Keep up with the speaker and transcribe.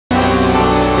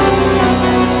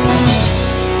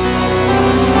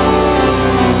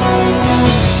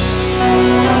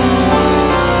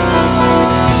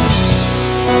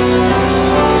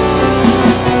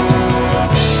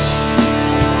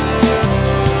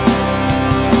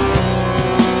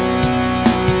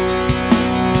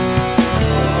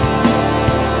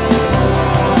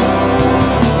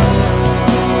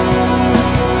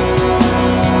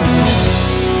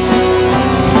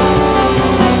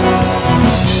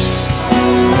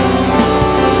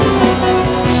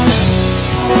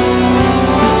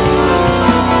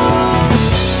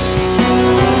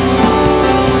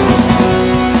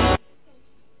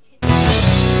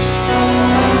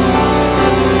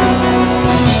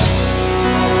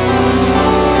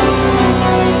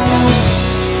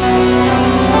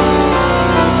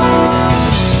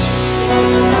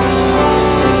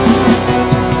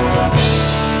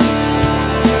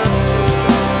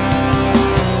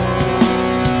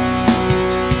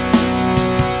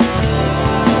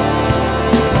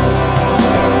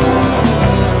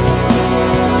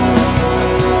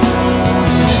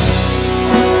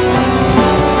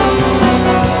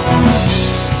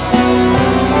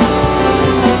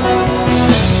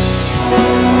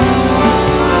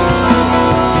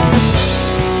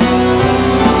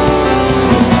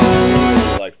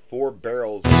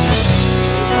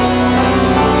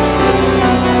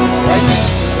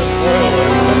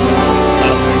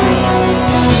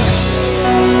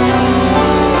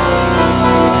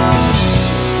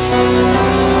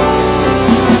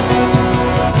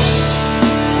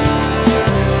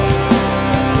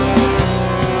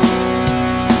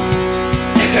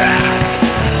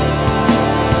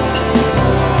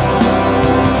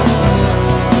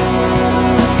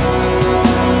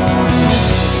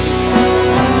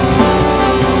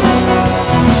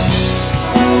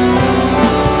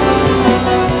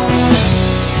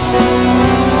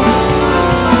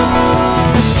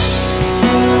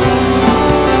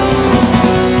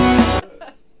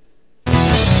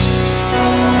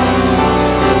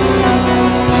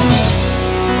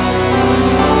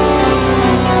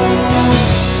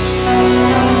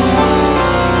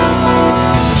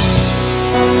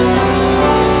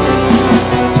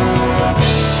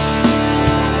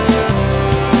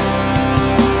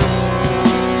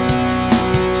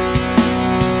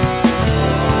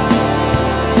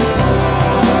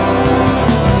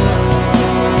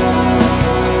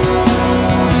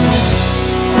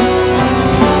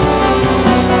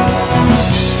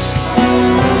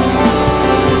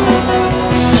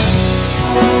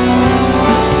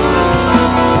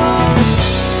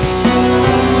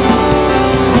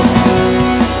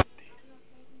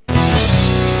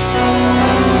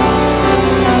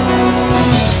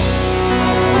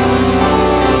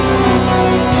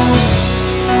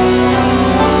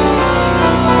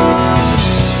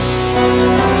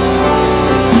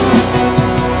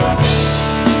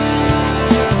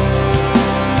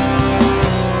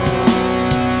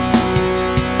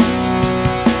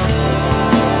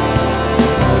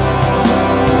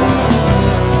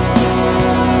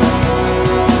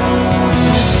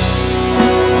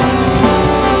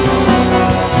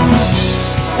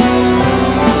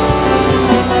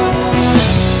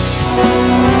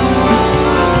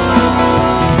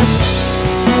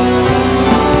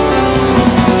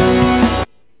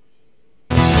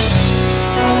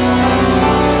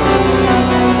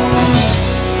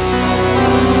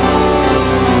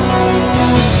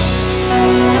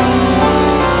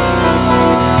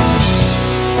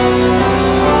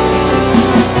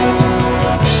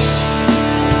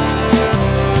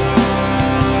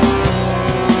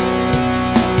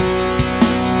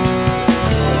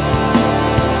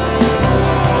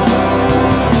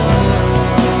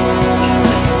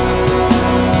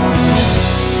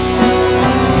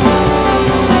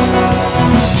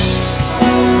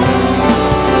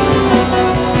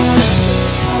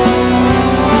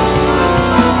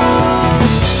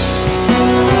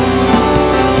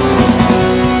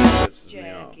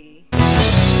me.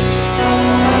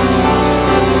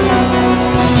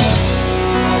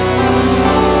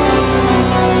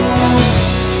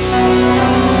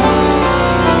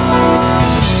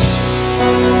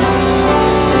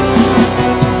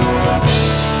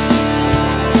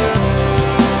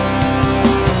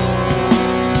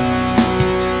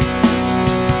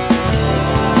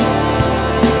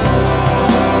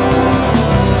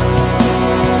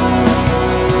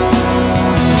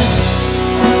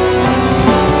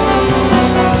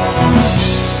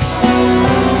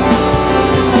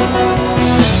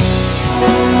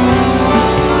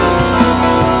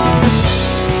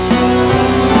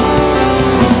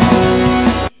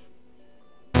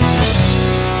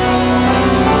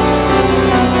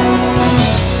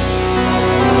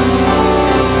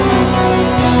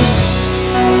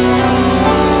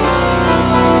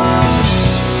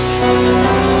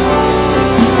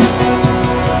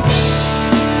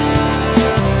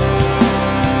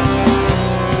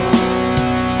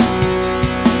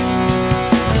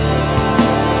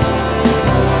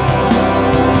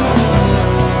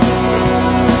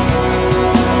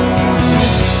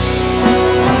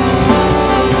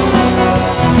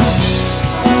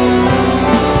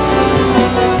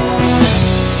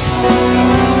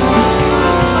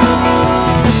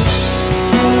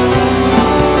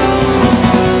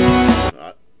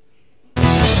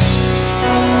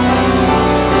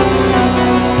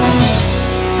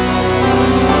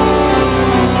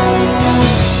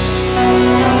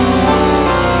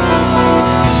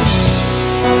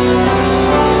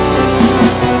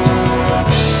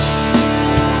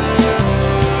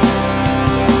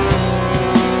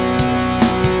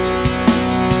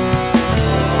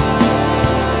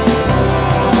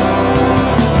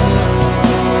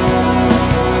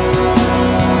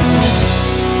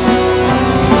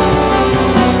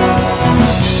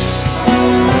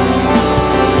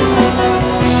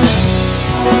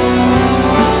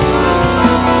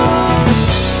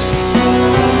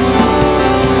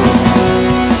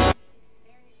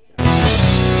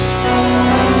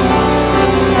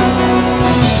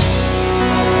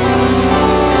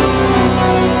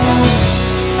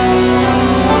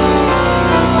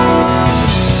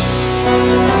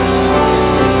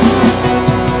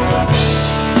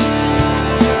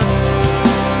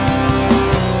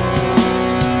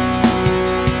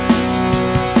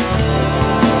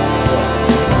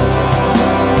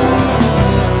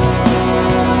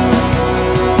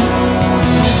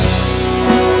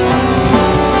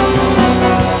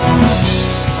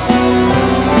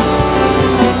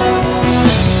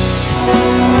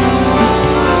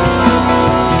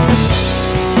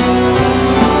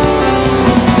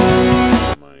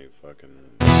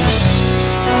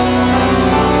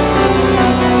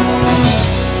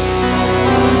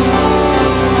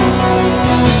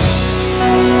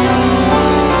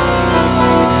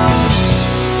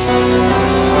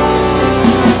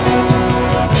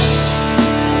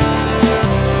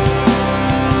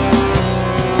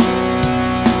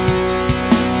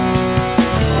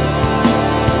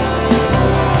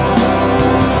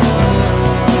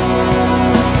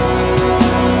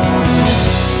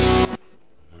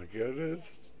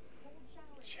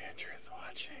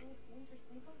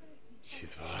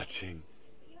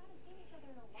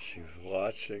 She's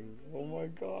watching. Oh my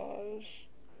gosh.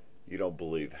 You don't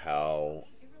believe how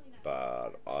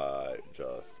bad I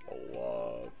just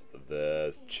love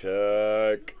this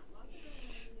chick.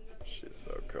 She's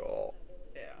so cool.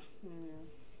 Yeah.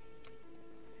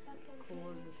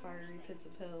 Cool as the fiery pits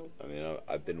of hell. I mean,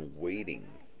 I've been waiting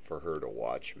for her to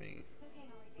watch me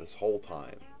this whole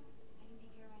time.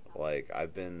 Like,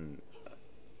 I've been...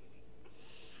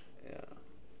 Yeah.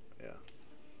 Yeah.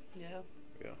 Yeah.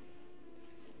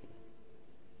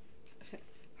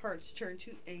 Hearts turn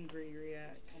to angry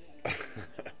react.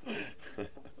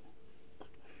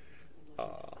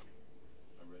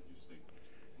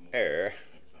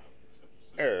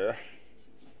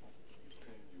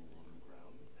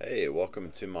 Hey, welcome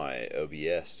to my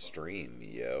OBS stream,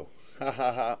 yo. Ha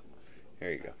ha ha.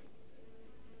 Here you go.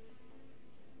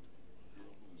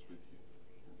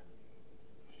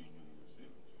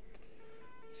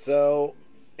 So,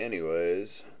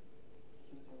 anyways.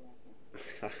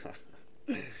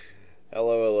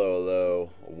 Hello.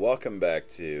 Welcome back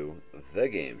to The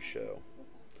Game Show.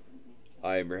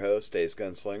 I am your host, Ace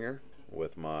Gunslinger,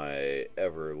 with my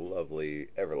ever lovely,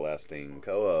 everlasting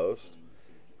co-host,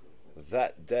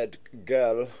 That Dead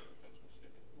Girl.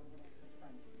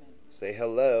 Say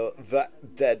hello,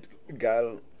 That Dead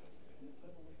Girl.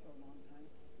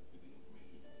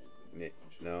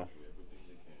 No?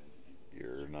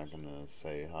 You're not gonna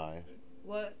say hi?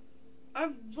 What?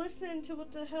 I'm listening to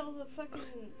what the hell the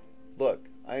fucking Look,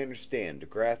 I understand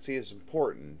Degrassi is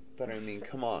important, but I mean,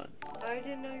 come on. I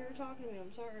didn't know you were talking to me.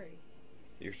 I'm sorry.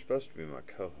 You're supposed to be my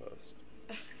co-host.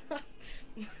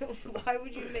 Why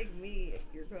would you make me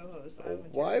your co-host?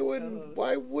 Why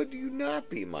would you not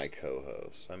be my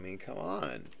co-host? I mean, come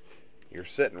on. You're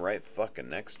sitting right fucking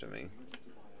next to me.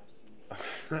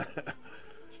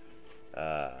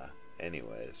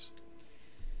 Anyways.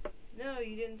 No,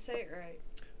 you didn't say it right.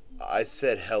 I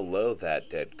said hello, that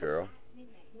dead girl.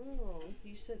 No,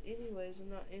 you said anyways and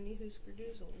not anywho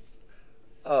skerdoozles.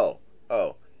 Oh,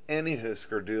 anywho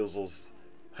skerdoozles.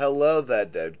 Hello,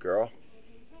 that dead girl.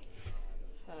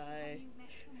 Hi.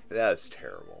 That's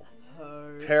terrible.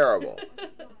 Hi. Terrible.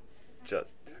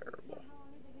 Just terrible.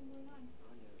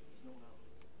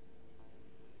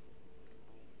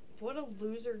 What a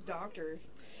loser doctor.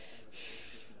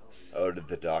 Oh, did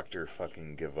the doctor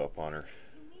fucking give up on her?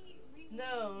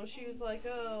 No, she was like,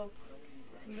 oh,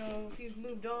 you know, if you've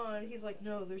moved on. He's like,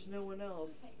 no, there's no one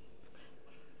else.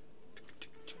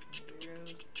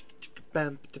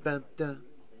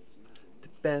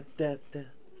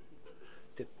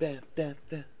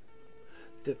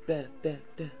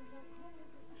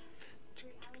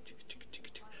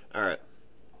 Alright.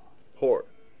 Horror.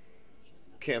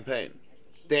 Campaign.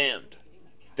 Damned.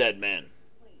 Dead man.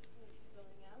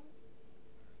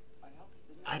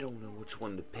 I don't know which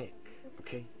one to pick,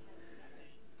 okay?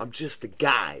 I'm just a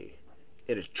guy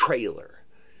in a trailer,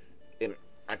 and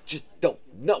I just don't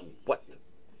know what to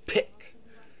pick.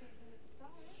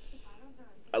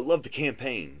 I love the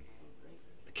campaign.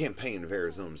 The campaign of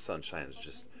Arizona Sunshine is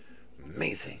just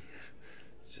amazing.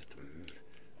 It's just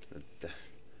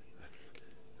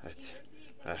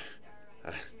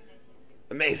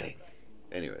amazing.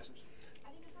 Anyways.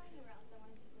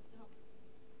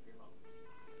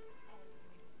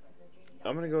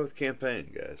 I'm going to go with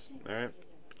campaign, guys. Alright?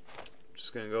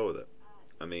 Just going to go with it.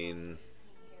 I mean...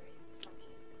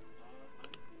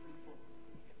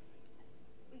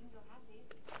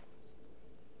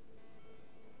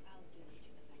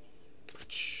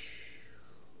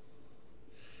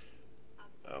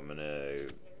 I'm going to...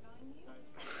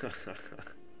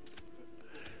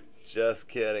 Just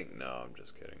kidding. No, I'm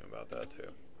just kidding about that, too.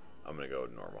 I'm going to go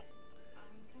with normal.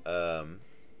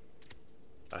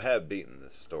 I have beaten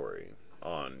this story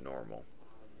on normal.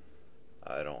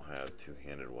 I don't have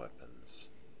two-handed weapons.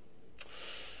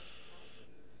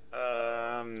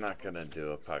 I'm not gonna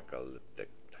do apocalyptic.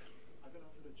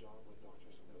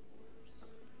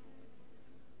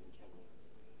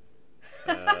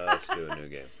 Let's do a new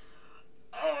game.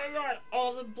 Oh my god,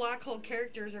 all the black hole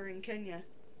characters are in Kenya.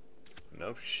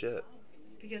 No shit.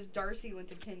 Because Darcy went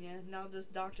to Kenya. Now this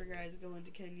doctor guy is going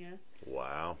to Kenya.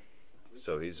 Wow.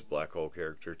 So he's a black hole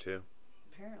character too?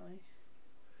 Apparently.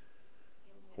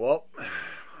 Well,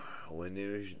 we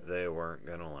knew they weren't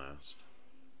gonna last.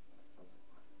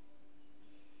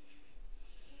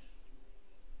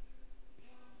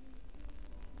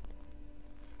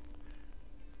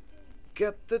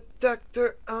 Get the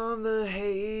doctor on the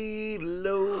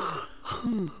halo.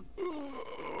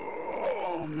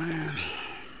 Oh, man.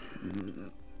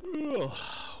 Oh,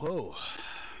 whoa.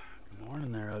 Good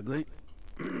morning there, ugly.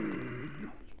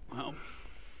 Well,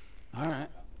 alright.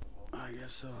 I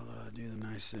guess I'll do the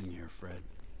nice thing here, Fred.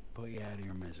 Put you out of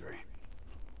your misery.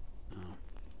 Oh,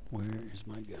 where is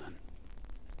my gun?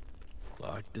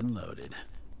 Locked and loaded.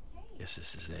 Guess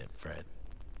this is it, Fred.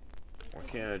 Why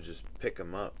can't I just pick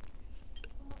him up?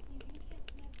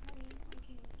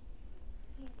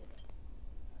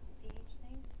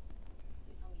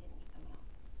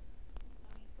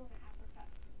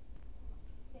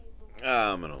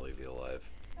 I'm gonna leave you alive.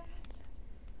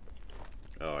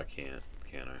 Oh, I can't.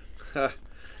 Can I?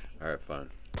 Alright, fine.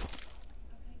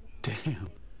 Damn.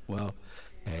 Well,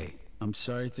 hey, I'm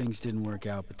sorry things didn't work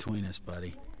out between us,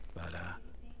 buddy. But,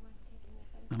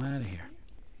 I'm out of here.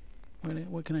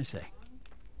 What can I say?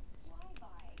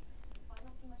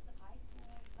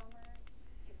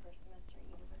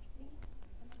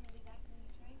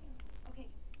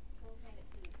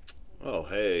 Oh,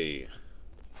 hey.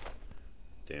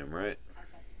 Damn right.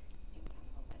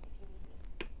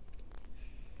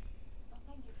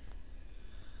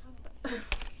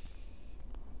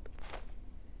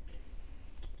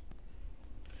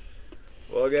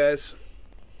 Well, guys,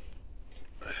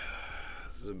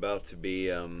 this is about to be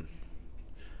an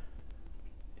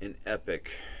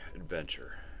epic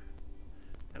adventure,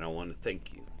 and I want to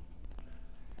thank you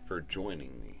for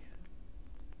joining me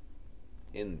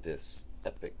in this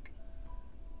epic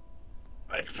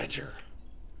adventure.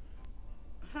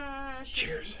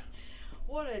 Cheers.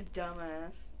 What a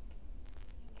dumbass.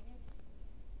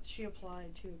 she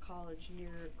applied to a college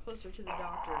closer to the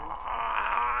doctor.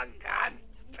 Ah, God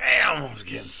damn! I'm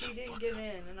getting so She didn't fucked get up.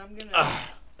 in, and I'm gonna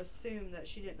assume that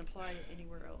she didn't apply it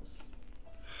anywhere else.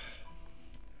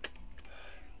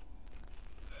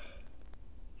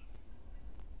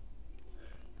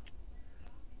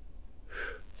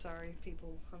 Sorry,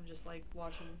 people. I'm just like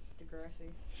watching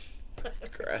Degrassi.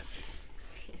 Degrassi.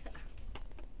 Yeah.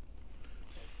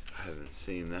 I haven't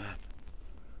seen that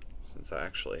since I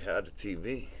actually had a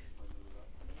TV.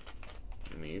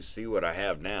 I mean, you see what I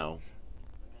have now.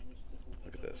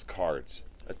 Look at this. Cards.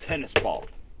 A tennis ball.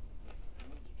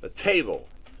 A table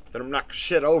that I'm knocking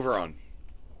shit over on.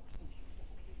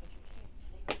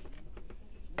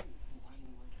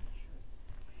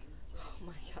 Oh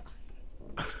my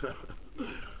god.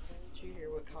 Did you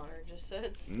hear what Connor just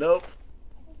said? Nope.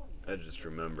 I just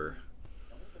remember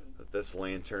that this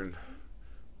lantern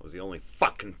was the only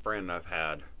fucking friend I've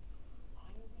had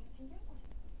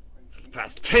for the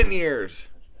past 10 years.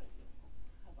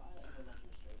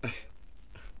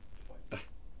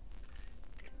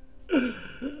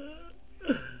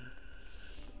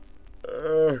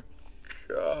 Oh,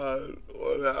 God.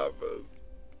 What happened?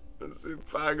 It's the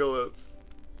apocalypse.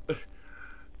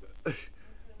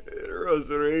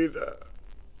 Rosarita.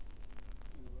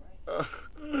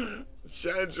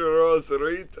 Change your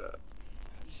Rosarita.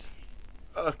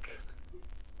 Fuck.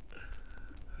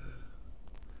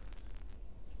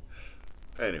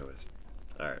 Anyways.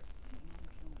 Alright.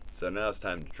 So now it's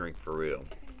time to drink for real.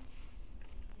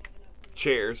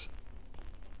 Cheers.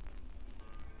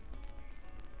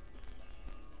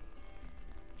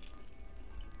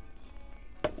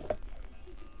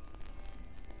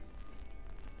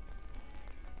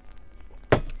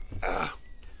 Ah.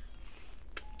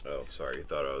 Oh, sorry, you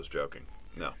thought I was joking.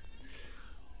 No.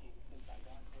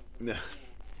 No.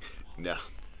 No.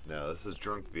 No, this is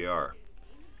Drunk VR.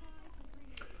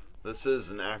 This is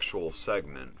an actual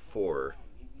segment for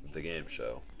the game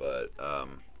show, but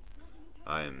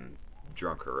I'm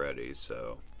drunk already,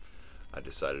 so I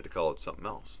decided to call it something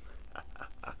else.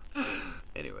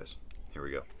 Anyways, here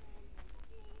we go.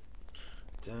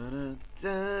 Dun,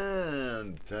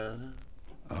 dun, dun.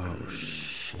 Oh,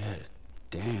 shit.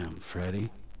 Damn, Freddy.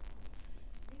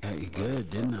 Got you good,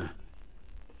 didn't I?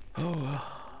 Oh, well.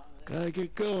 Gotta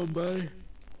get going, buddy.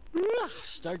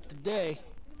 Start the day.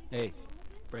 Hey,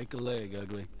 break a leg,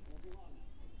 ugly.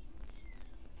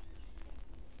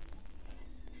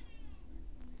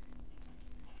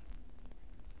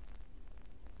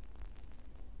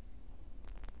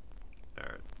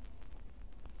 Alright.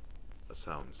 That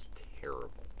sounds terrible.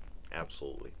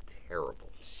 Absolutely terrible.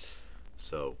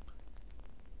 So,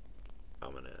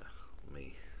 I'm gonna, let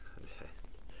me,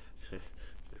 just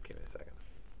give me a second.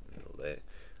 I'm gonna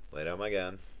lay down my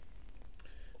guns.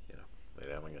 You know,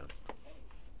 lay down my guns.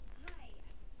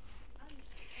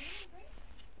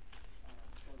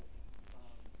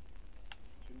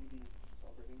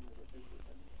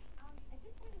 I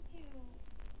just wanted to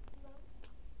float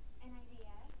an idea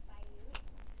by you.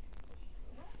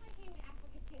 What if I came to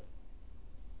Africa too?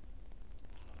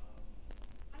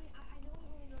 I mean, I know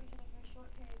we've only known each other for a short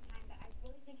period of time, but I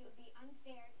really think it would be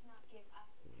unfair to not give us.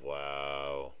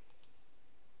 Wow.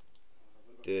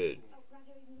 Dude, Oh,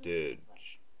 Roger, we can go dude, to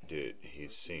the dude,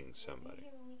 he's seeing We'll somebody.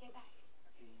 be here when we get back.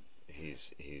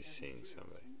 He's seeing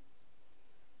somebody.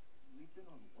 We've been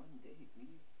on one date.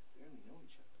 We barely know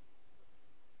each other.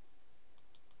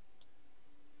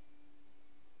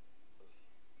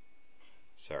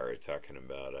 Sorry, talking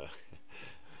about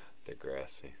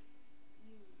Degrassi.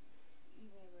 You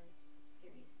were never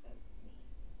serious about me.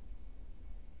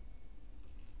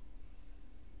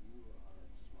 You are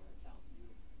smart.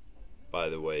 By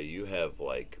the way, you have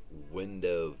like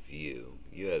window view.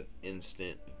 You have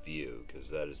instant view, because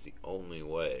that is the only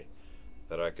way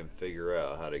that I can figure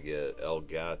out how to get El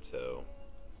Gato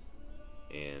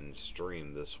and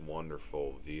stream this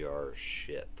wonderful VR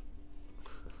shit.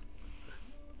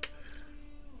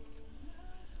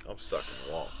 I'm stuck in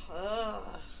the wall.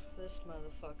 Ugh, this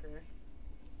motherfucker.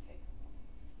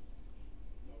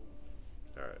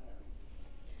 Alright.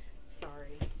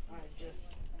 Sorry. I've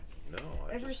just... No,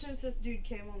 Ever since this dude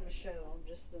came on the show, I've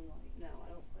just been like, no, I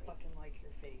don't fucking like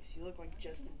your face. You look like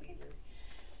Justin Bieber.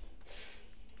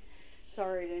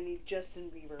 Sorry to any Justin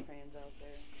Bieber fans out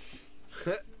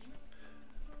there.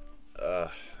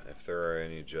 If there are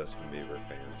any Justin Bieber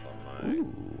fans on my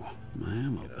Ooh, my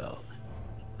ammo belt.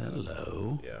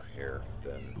 Hello. here,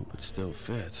 then Hope it still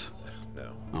fits.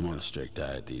 no. I'm on a strict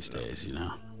diet these days, you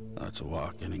know. Lots of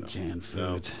walking and canned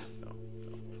foods.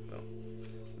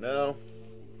 No.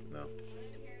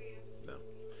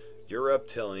 You're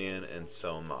reptilian and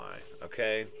so am I,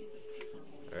 okay?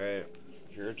 Alright?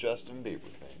 You're a Justin Bieber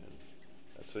fan.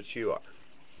 That's what you are.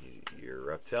 You're a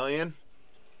reptilian.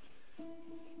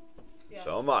 Yeah.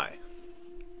 So am I.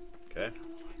 Okay?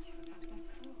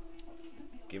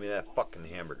 Give me that fucking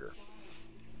hamburger.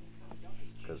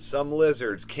 Because some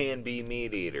lizards can be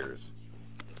meat eaters.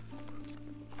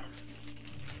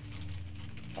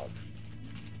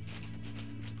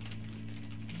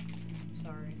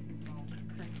 Sorry, I'm all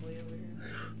crinkly over here.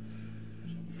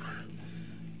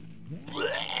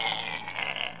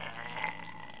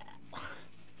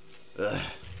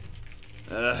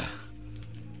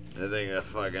 I think that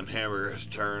fucking hamburger's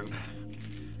turned.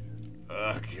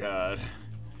 Oh, God.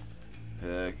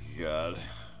 Oh, God.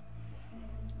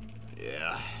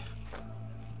 Yeah.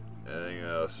 I think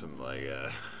that was some, like,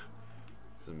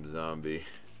 some zombie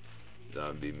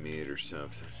meat or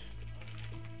something.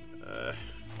 I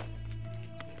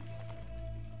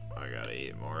gotta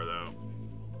eat more, though.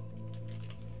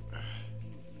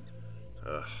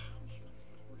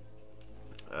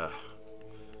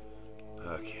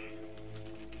 Okay.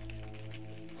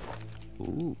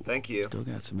 Ooh. Thank you. Still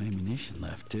got some ammunition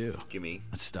left, too. Gimme.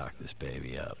 Let's stock this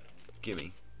baby up.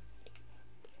 Gimme.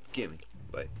 Gimme.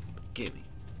 Wait. Gimme.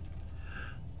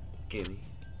 Gimme.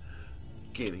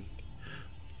 Gimme.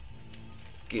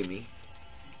 Gimme.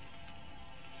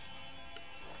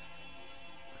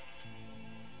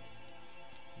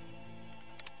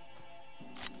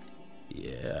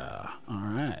 Yeah. All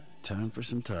right. Time for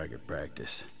some target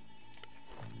practice.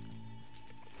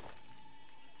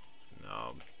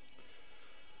 No.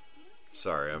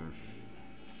 Sorry, I'm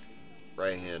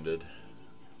right-handed.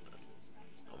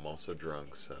 I'm also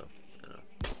drunk, so, you know.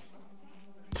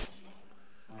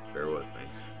 Bear with me.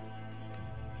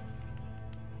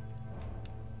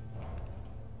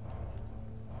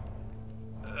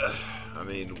 I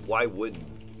mean, why wouldn't?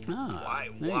 Ah,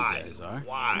 there Why? you guys are.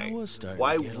 Why? I was starting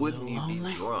Why to get a wouldn't little you be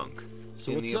lonely. drunk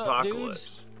So in what's the up, apocalypse?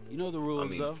 dudes? You know the I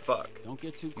rules, mean, though. fuck. Don't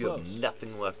get too You close. have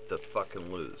nothing left to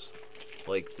fucking lose.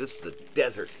 Like, this is a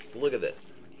desert. Look at this.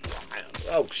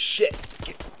 Oh, shit.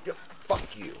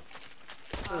 Fuck you.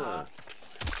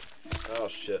 Oh,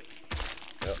 shit.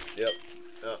 Yep.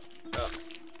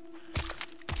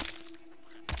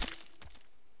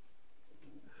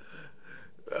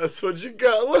 That's what you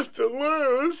got left to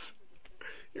lose.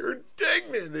 Your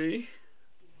dignity.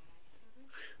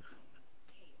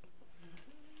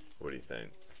 What do you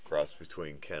think? Cross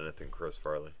between Kenneth and Chris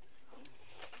Farley?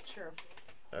 Sure.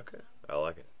 Okay, I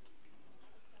like it.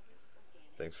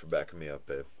 Thanks for backing me up,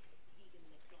 babe.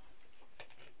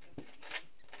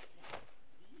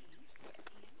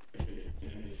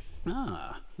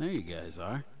 Ah, there you guys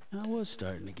are. I was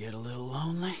starting to get a little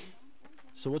lonely.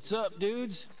 So what's up,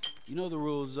 dudes? You know the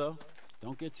rules, though.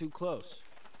 Don't get too close.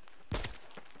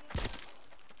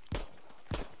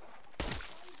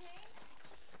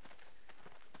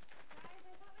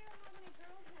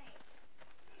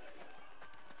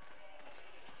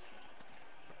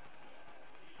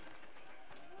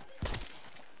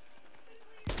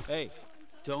 Hey,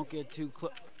 don't get too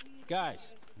close.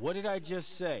 Guys, what did I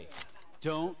just say?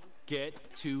 Don't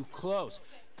get too close.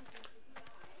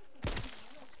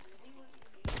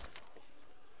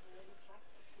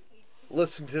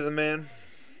 Listen to the man.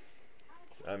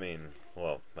 I mean,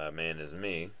 well, that man is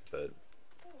me, but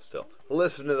still.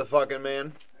 Listen to the fucking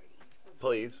man.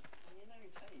 Please.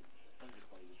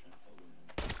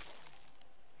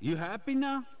 You happy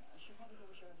now?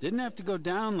 Didn't have to go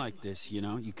down like this, you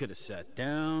know. You could have sat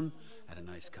down, had a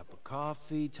nice cup of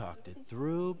coffee, talked it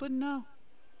through, but no.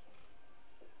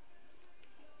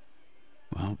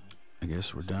 Well, I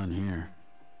guess we're done here.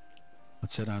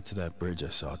 Let's head out to that bridge I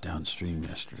saw downstream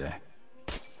yesterday.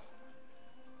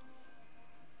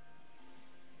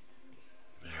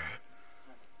 Alright.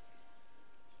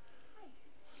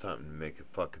 It's time to make a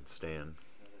fucking stand.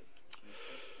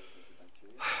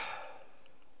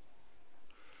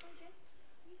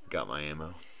 Got my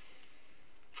ammo.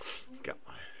 Got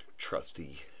my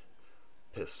trusty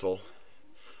pistol.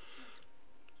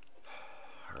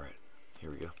 Alright,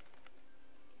 here we go.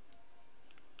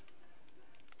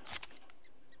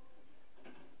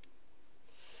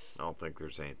 I don't think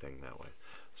there's anything that way.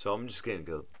 So I'm just gonna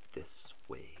go this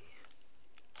way.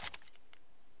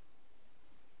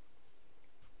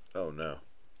 Oh no.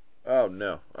 Oh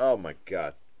no. Oh my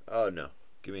god. Oh no.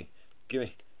 Gimme.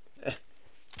 Gimme.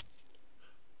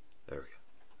 There we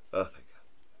go. Oh, thank God.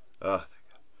 Oh, thank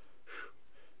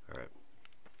God. Alright.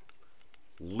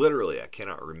 Literally, I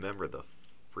cannot remember the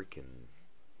freaking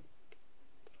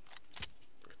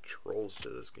controls to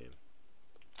this game.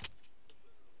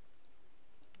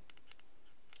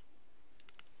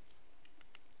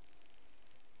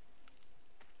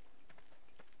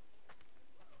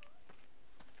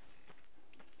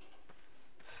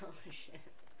 Shit.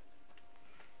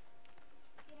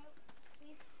 Get out,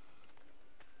 please.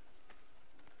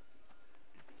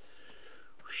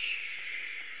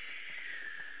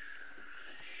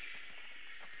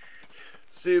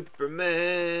 Superman.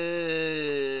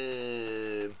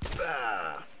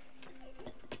 Bah.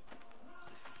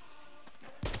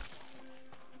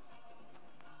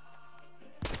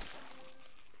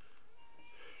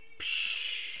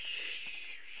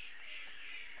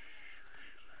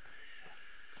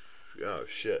 Oh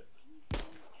shit.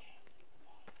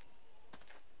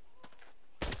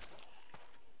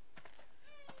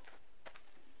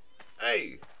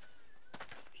 Hey.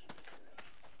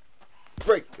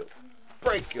 Break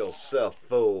yourself,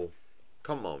 fool.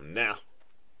 Come on now.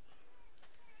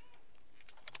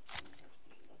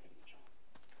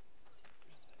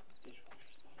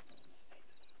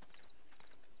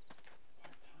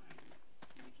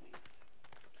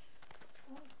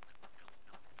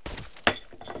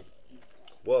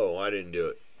 Whoa, I didn't do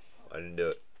it. I didn't do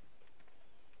it.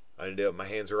 I didn't do it. My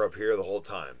hands were up here the whole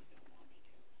time.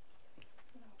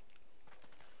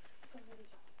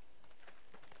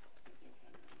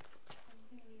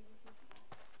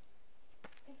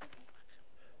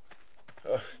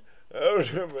 I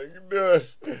don't know if I can do it.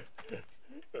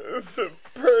 It's a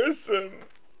person.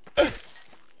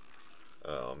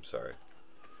 Oh, I'm sorry.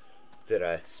 Did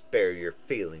I spare your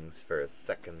feelings for a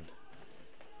second?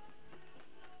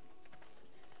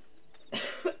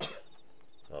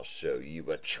 I'll show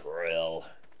you a trail.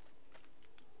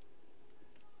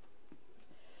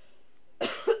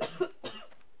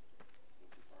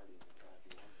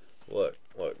 Look,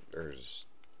 there's...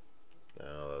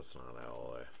 No, that's not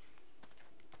LA.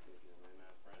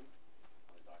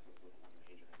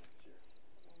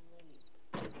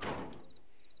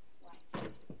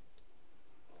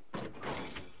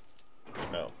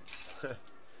 No.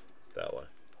 It's that way.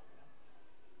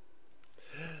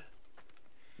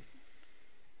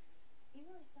 You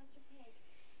are such a pig.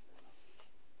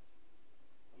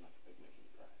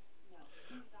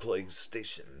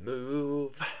 PlayStation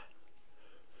Move.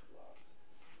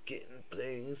 Getting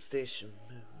PlayStation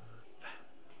Move.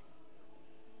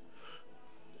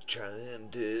 Trying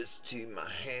this to my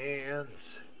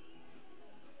hands.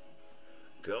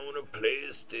 Going to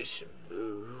PlayStation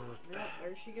Move. Yep,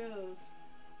 there she goes.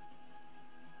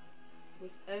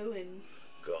 With Owen.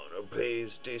 Gonna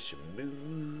PlayStation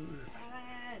Move.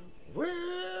 Fine.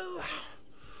 Woo!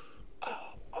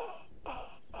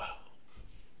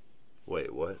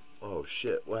 Wait, what? Oh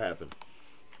shit, what happened?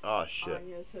 Oh shit.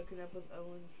 Anya's hooking up with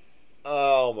Owen.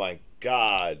 Oh my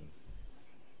god.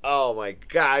 Oh my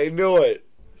god, I knew it.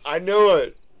 I knew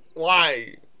it.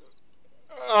 Why?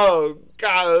 Oh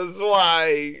god, that's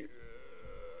why.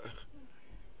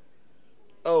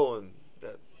 Owen,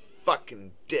 that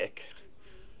fucking dick.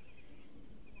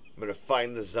 I'm gonna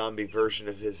find the zombie version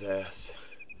of his ass.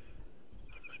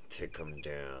 I'm gonna take him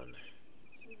down.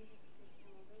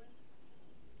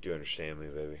 Do you understand me,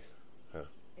 baby? Huh?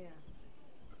 Yeah.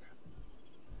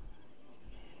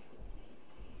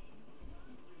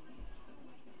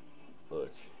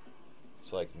 Look,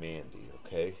 it's like Mandy,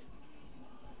 okay?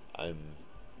 I'm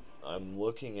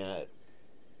looking at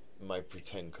my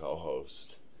pretend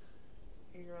co-host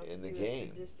You're about in to the do game.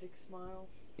 A sadistic smile.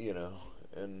 You know,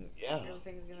 and yeah.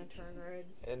 Everything's gonna turn red.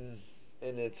 And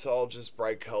it's all just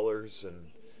bright colors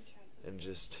and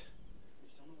just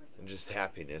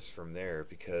happiness from there,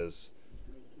 because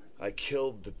I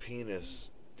killed the penis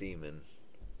demon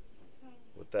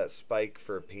with that spike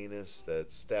for a penis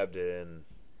that stabbed it in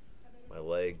my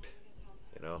leg,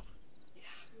 you know?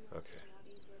 Yeah. Okay.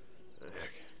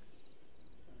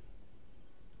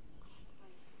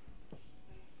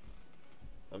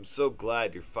 I'm so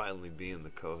glad you're finally being the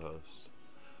co-host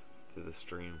to the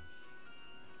stream.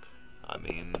 I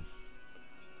mean,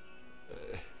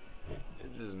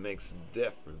 it just makes a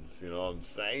difference, you know what I'm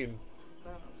saying? I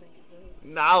don't think it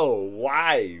does. No,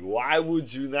 why? Why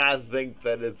would you not think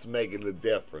that it's making a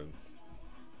difference?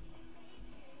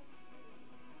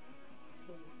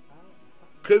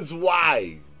 Cause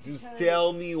why? Just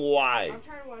tell me why. I'm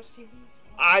trying to watch TV.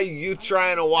 You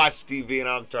trying to watch TV and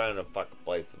I'm trying to fucking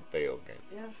play some video game.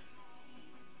 Yeah.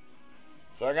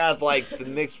 So I got like the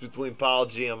mix between Paul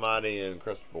Giamatti and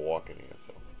Christopher Walken here,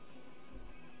 so.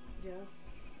 Yeah.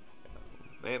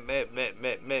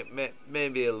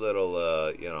 Maybe a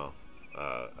little, you know,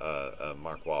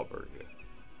 Mark Wahlberg here,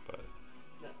 but.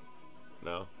 No.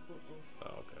 No? Oh,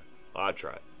 okay. Well, I'll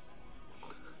try it.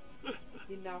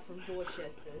 You're not from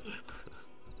Dorchester.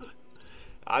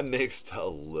 I mixed a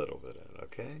little bit in,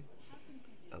 okay?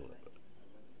 A little bit.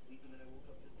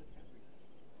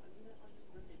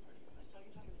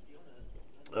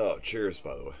 Oh, cheers,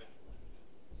 by the way.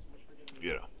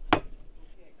 you know.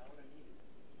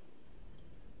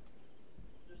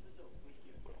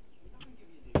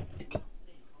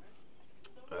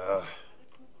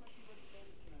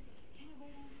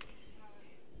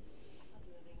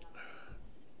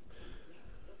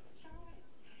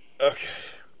 Okay.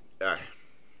 Alright.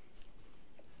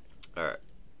 Alright.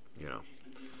 You know.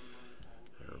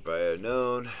 Everybody I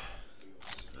known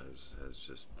has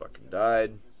just fucking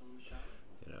died.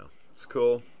 You know. It's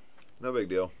cool. No big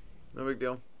deal. No big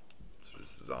deal. It's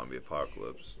just a zombie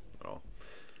apocalypse and all.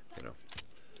 You know.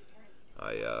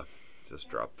 I just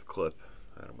dropped the clip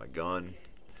out of my gun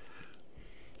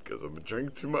because I've been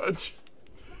drinking too much.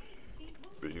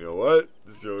 But you know what?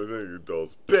 It's the only thing that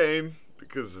dulls pain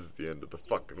because it's the end of the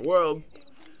fucking world.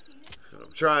 And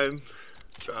I'm trying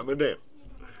my damnedest.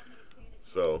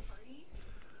 So,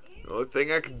 the only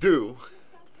thing I can do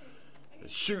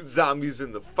is shoot zombies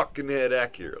in the fucking head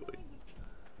accurately.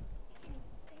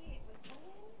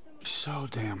 So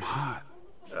damn hot.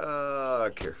 I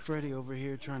care. Freddy over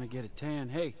here trying to get a tan.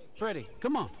 Hey, Freddy,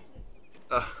 come on.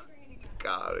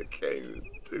 God, I can't even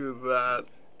do that.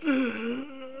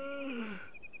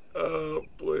 Oh,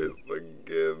 please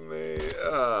forgive me.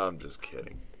 I'm just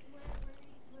kidding.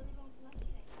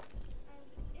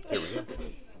 Here we go.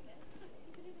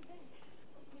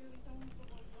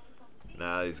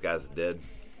 Nah, these guys are dead.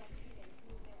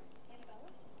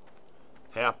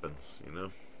 Happens, you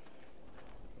know.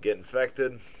 Get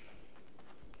infected.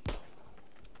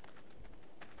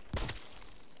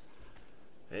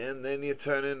 And then you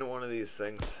turn into one of these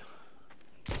things.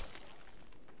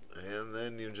 And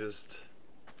then you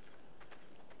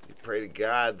pray to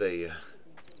God that you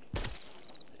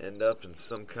end up in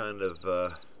some kind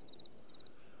of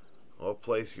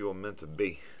place you were meant to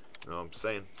be. You know what I'm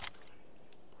saying?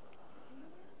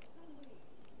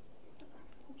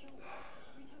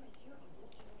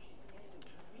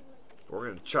 We're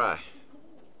gonna try.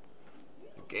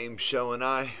 The game show and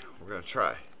we're gonna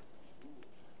try.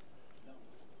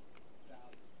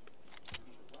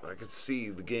 I can see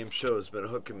the game show has been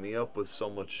hooking me up with so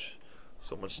much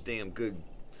damn good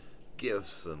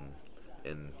gifts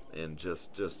and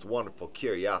just wonderful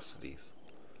curiosities.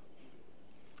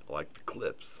 I like the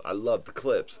clips. I love the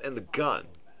clips and the gun.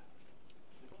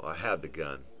 Well, I had the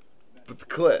gun, but the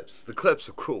clips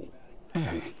are cool.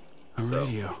 Hey, a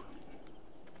radio.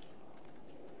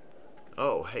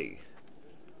 Oh, hey.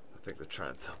 I think they're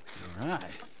trying to tell me something. All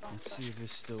right, let's see if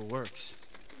this still works.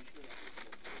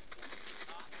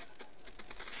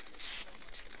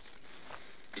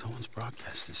 Someone's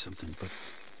broadcasting something, but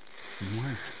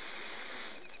where?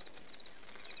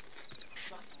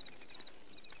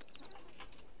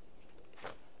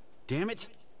 Damn it!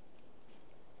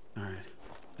 All right,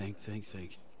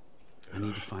 think. I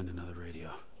need to find another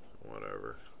radio.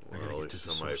 Whatever. I gotta Well, get at to least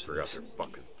the somebody source of forgot this. their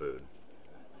fucking food.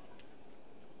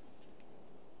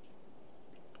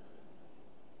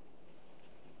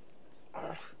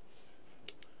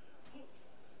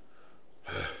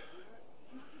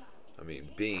 I mean,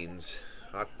 beans.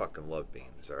 I fucking love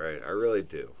beans, alright? I really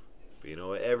do. But you know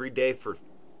what? Every day.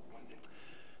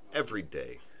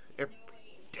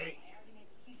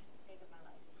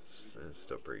 It's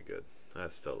still pretty good. I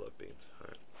still love beans.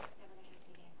 Alright.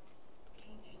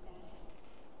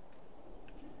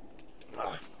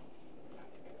 Ah.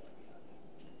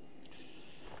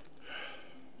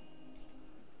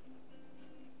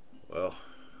 Well,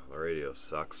 the radio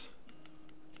sucks.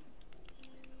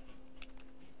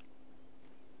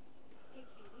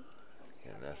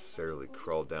 Can't necessarily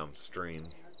crawl downstream.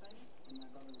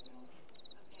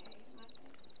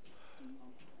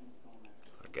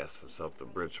 I guess that's up the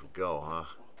bridge we go, huh?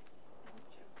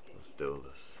 Let's do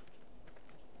this.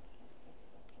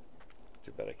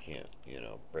 Too bad I can't,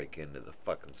 break into the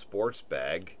fucking sports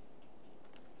bag.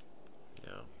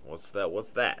 What's that?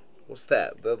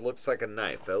 That looks like a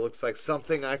knife. That looks like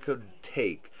something I could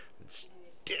take and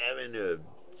stab into a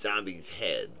zombie's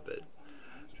head, but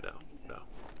no,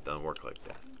 doesn't work like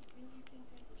that.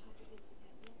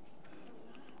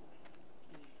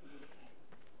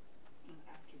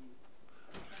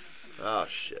 Oh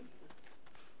shit.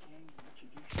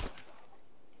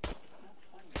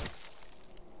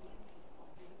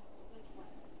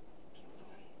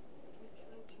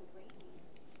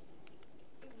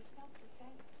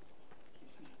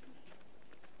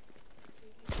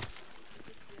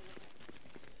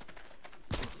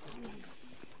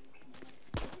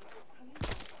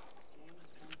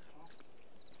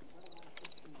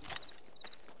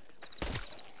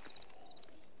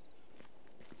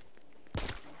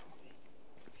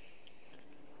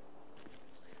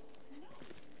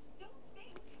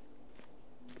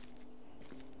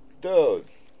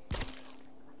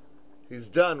 He's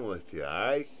done with you,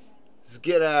 alright? Just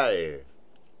get out of here.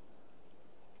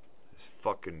 These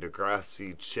fucking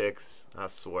Degrassi chicks, I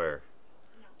swear.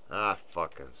 I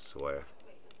fucking swear.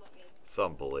 It's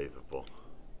unbelievable.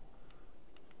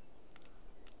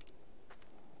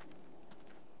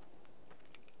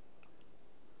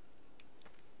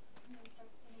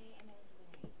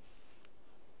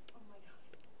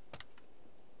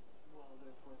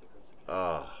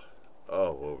 Oh,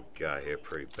 what we got here?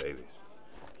 Pretty babies.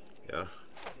 Yeah.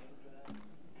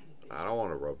 I don't want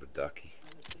to rub a ducky.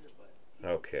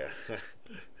 Okay.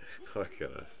 What can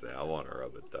I say? I want to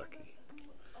rub a ducky.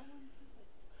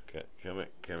 Okay, come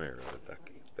here, rub a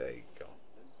ducky. There you go.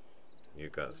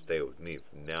 You're gonna stay with me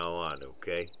from now on,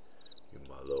 okay? You're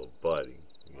my little buddy.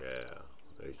 Yeah.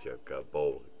 It's your good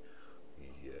boy.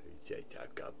 Yeah, it's your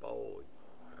good boy.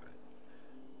 Alright.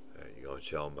 Alright, you're gonna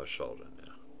chill on my shoulder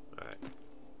now. Alright.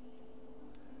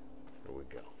 Here we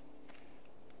go.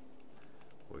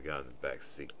 We got in the back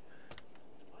seat.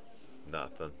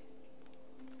 Nothing.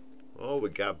 Oh, we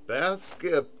got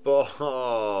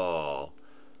basketball.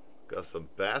 Got some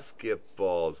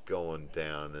basketballs going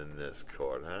down in this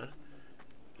court, huh?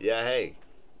 Yeah, hey.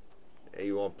 Hey,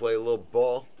 you want to play a little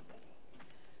ball?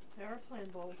 They are playing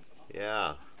ball.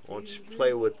 Yeah. Why don't you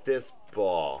play with this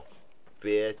ball,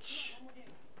 bitch?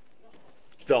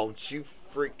 Don't you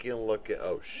freaking look at...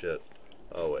 Oh, shit.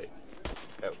 Oh, wait.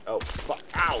 Oh, fuck.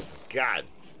 Ow, God.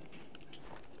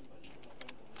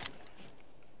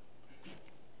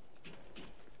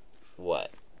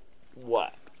 What?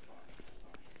 What?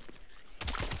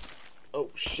 Oh,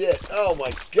 shit. Oh, my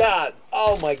God.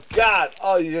 Oh, my God.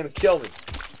 Oh, you're going to kill me.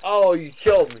 Oh, you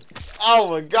killed me. Oh,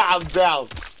 my God. I'm down.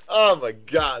 Oh, my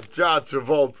God. John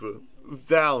Travolta is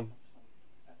down.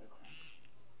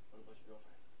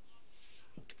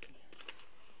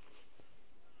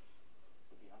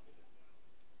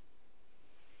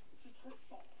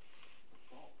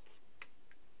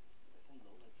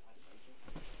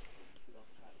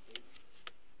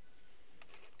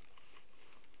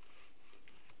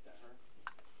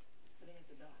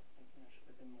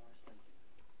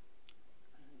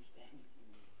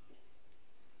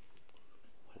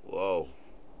 Whoa.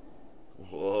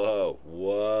 Whoa.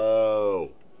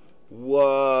 Whoa.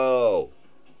 Whoa.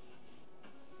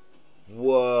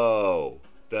 Whoa.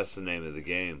 That's the name of the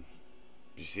game.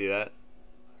 Did you see that?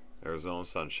 Arizona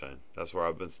Sunshine. That's where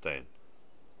I've been staying.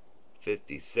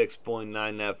 56.9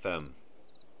 FM.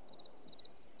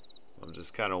 I'm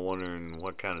just kind of wondering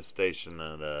what kind of station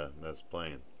that's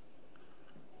playing.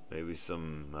 Maybe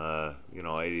some,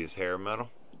 80s hair metal?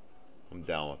 I'm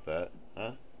down with that. Huh? I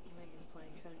think he's playing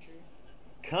country.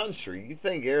 Country? You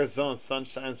think Arizona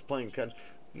Sunshine's playing country?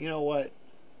 You know what?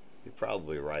 You're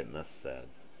probably right, and that's sad.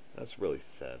 That's really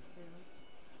sad. Yeah.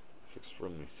 It's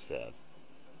extremely sad.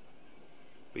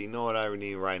 But you know what I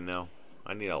need right now?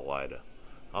 I need a lighter.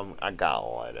 I got a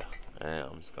lighter. And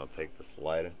I'm just gonna take this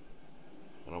lighter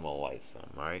and I'm gonna light some,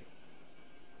 alright?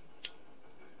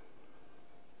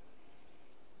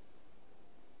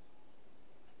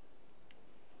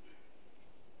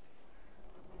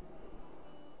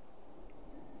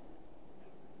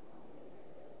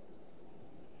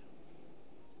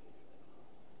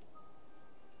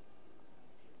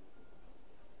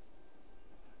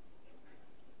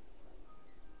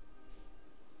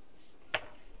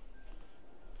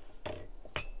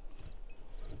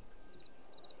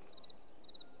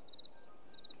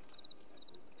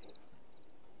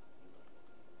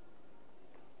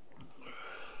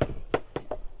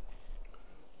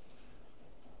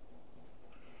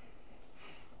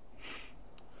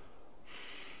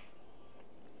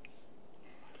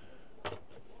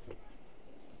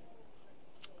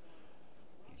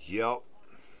 Yup.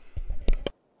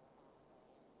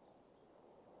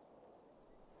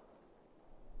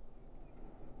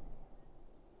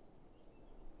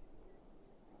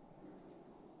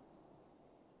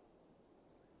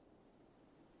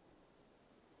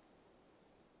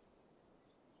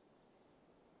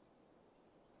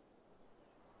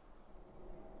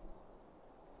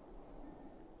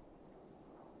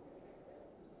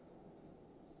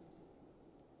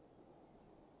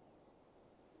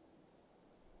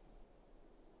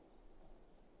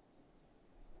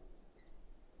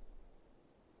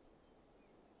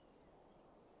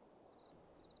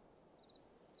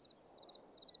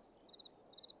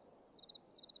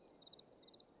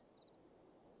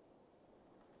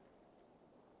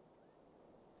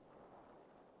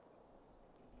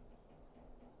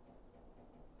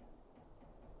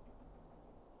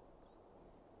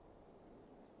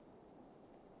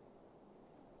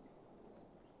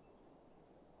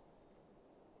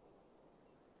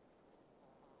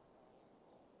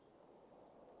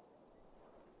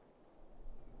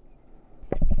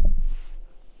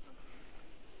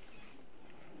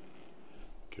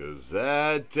 'Cause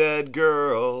that dead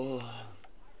girl,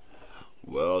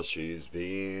 well, she's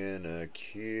being a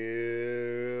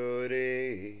cutie.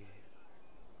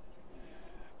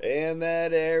 And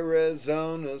that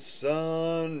Arizona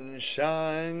sunshine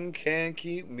can't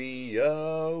keep me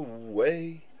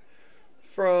away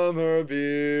from her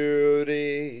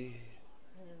beauty.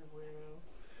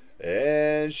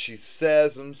 And she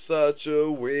says I'm such a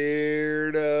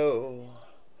weirdo.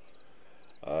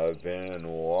 I've been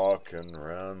walking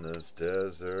around this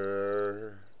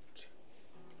desert.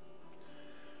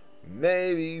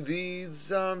 Maybe these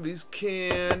zombies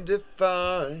can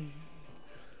define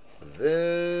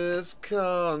this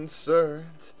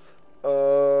concert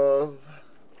of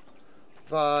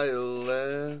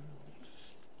violence.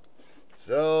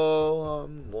 So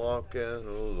I'm walking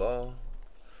along,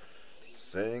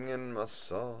 singing my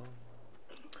song.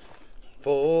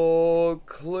 Full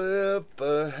clip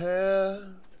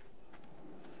ahead,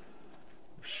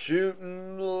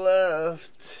 shooting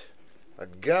left. I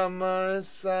got my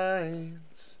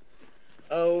sights.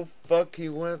 Oh fuck, he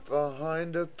went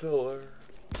behind a pillar.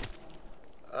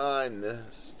 I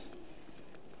missed.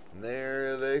 And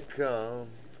there they come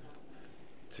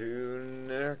to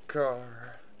their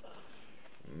car.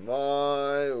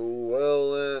 My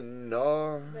will and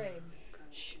R.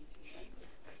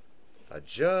 I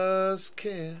just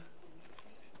can't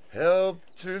help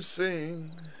to sing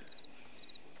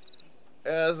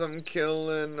as I'm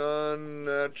killing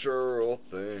unnatural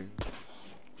things.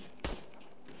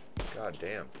 God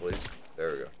damn, please.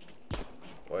 There we go.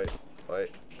 Wait.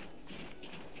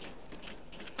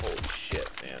 Holy shit,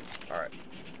 man. Alright.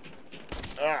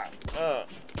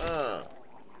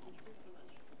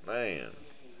 Man.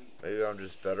 Maybe I'm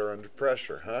just better under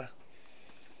pressure, huh?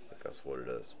 I think that's what it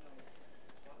is.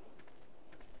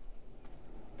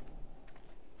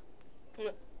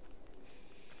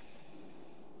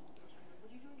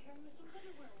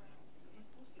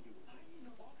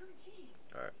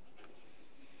 Alright.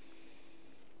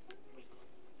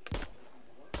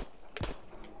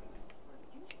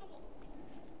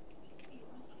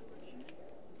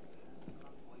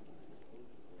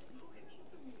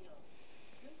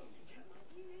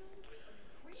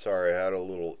 Sorry, I had a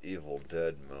little Evil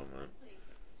Dead moment.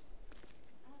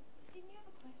 Didn't you have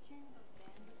a question of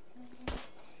bandit?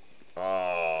 Oh,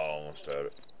 almost had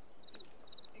it.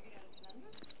 Figured out a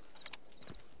conundrum?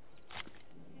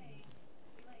 Hey,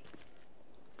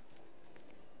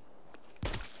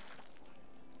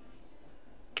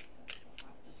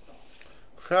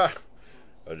 Ha!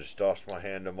 I just tossed my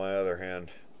hand to my other hand.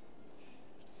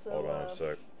 So, Hold on a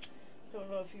sec. Don't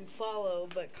know if you follow,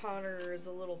 but Connor is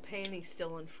a little panty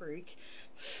stealing freak.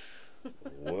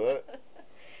 What?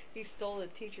 He stole the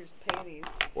teacher's panties.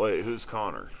 Wait, who's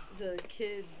Connor? The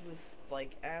kid with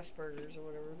like Asperger's or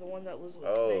whatever. The one that lives with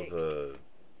Oh, Snake.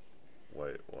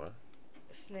 Wait, what?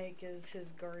 Snake is his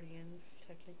guardian,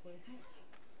 technically.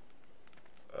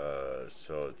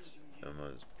 So it's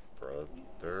Emma's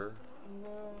brother?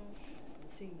 No.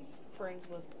 He's friends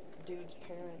with dude's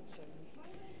parents and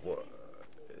What?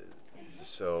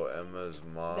 So Emma's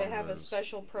mom they have a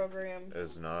special program.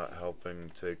 is not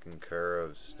helping taking care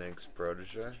of Snake's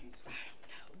protege?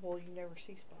 Well, you never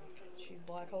see Spike. She's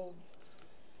black hole.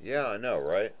 Yeah, I know,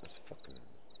 right? It's fucking...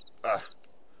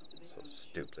 so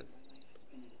stupid.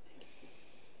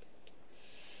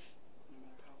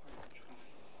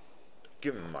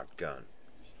 Give me my gun.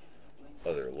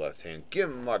 Other left hand. Give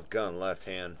me my gun, left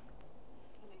hand.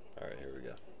 Alright, here we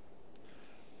go.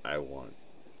 I want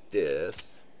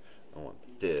this. I want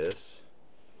this.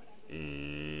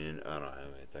 And I don't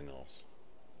have anything else.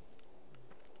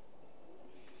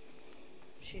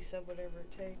 She said whatever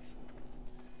it takes.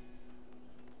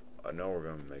 I know we're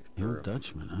gonna make it You're through. a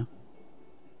Dutchman, huh?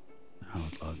 I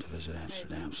would love to visit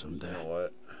Amsterdam You someday. know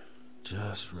what?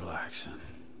 Just relaxing.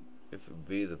 If it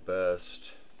be the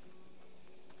best,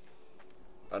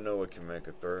 I know we can make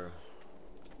it through.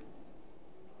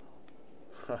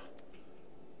 Huh.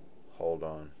 Hold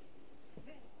on.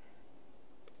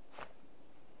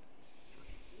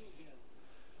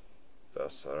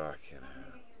 Best that I can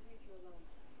have.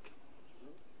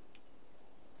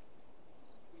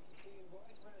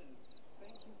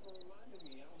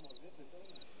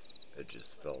 It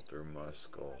just fell through my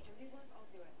skull.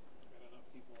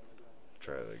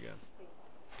 Try it again.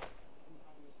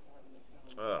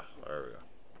 Ah, there we go.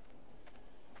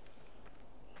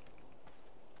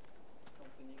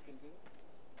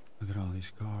 Look at all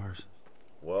these cars.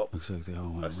 Well, Looks like they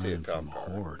all I went see a running from a cop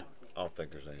car. horde. I don't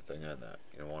think there's anything in that.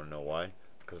 You want to know why?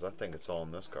 Because I think it's all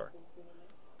in this car.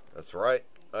 That's right.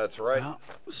 That's right. Well,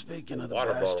 speaking of the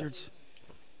Water bottle. bastards,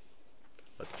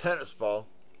 A tennis ball.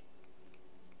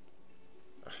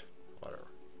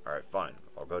 Alright, fine.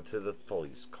 I'll go to the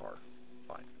police car.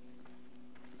 Fine.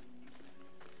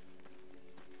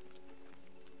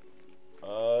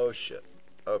 Oh, shit.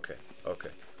 Okay, okay.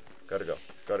 Gotta go.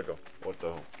 Gotta go. What the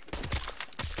hell?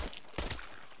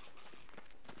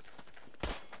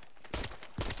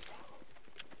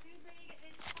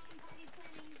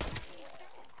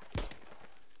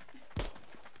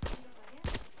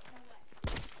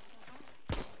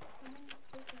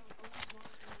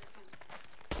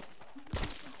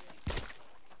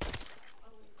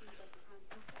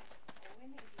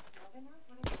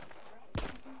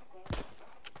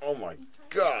 Oh my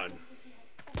god.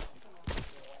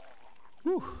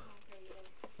 Whew.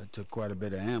 That took quite a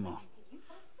bit of ammo.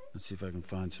 Let's see if I can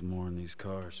find some more in these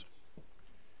cars.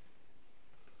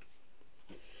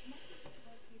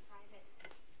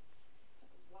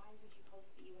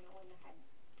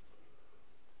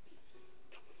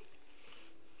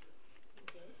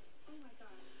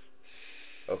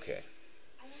 Okay.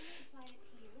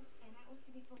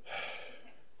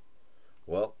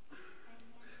 Well,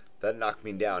 that knocked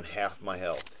me down half my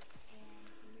health.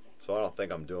 So I don't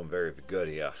think I'm doing very good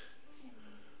here.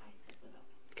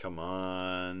 Come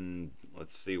on.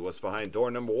 Let's see what's behind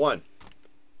door number 1.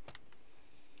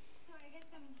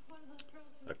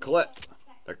 A clip.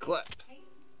 A clip.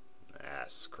 Ah,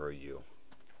 screw you.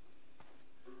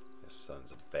 You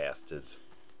sons of bastards.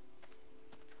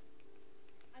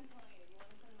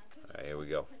 Alright, here we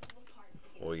go.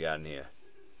 What we got in here?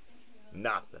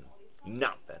 Nothing.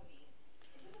 Nothing.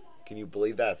 Can you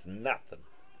believe that's nothing?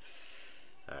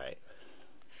 Alright.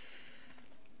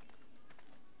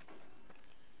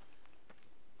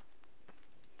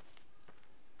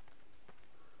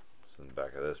 What's in the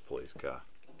back of this police car?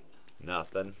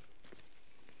 Nothing.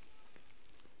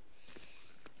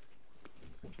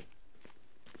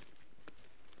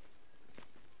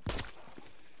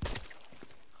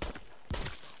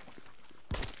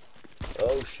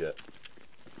 Oh shit.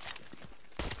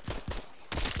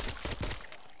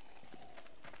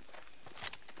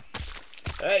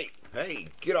 Hey, hey,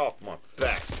 get off my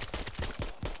back.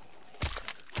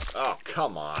 Oh,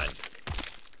 come on.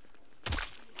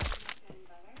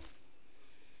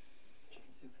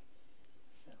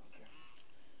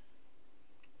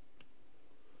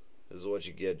 This is what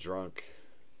you get drunk.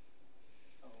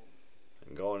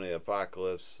 And going to the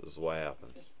apocalypse, this is what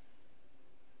happens.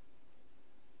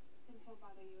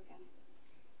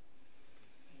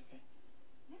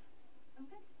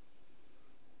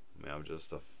 I mean, I'm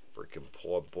just a freaking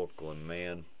poor Brooklyn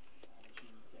man.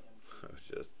 I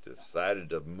just decided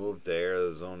to move to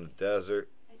Arizona desert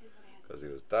because he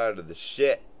was tired of the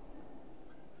shit.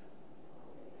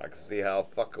 I can see how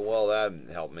fucking well that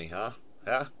helped me, huh?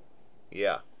 Huh?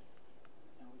 Yeah.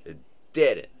 It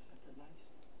didn't.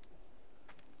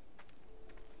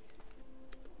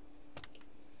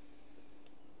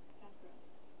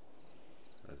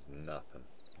 There's nothing.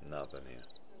 Nothing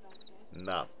here.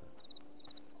 Nothing.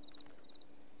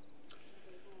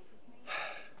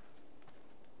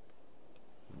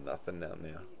 Nothing down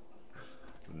there.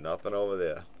 Nothing over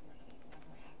there.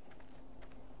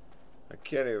 I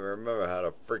can't even remember how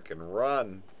to freaking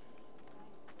run.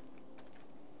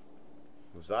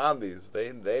 Zombies,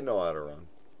 they know how to run.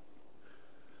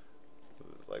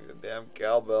 It's like the damn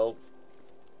cowbells.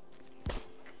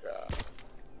 God.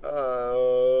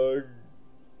 Oh,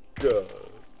 God.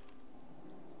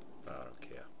 I don't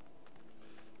care.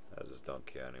 I just don't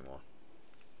care anymore.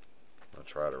 I'll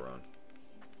try to run.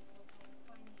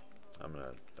 I'm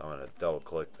gonna double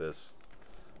click this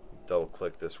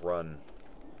run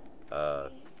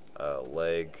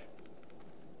leg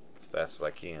as fast as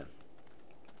I can.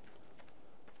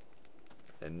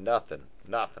 And nothing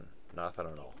at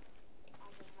all.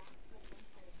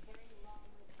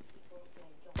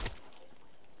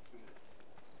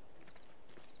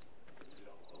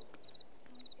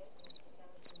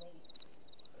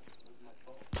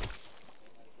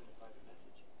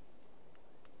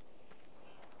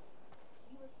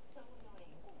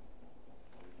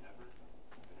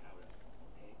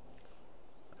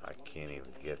 I can't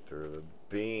even get through the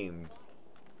beams.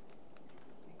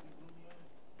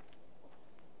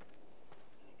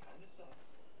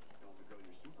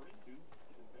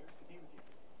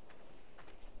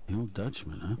 The old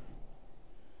Dutchman, huh?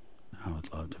 I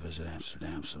would love to visit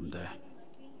Amsterdam someday.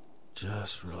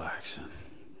 Just relaxing.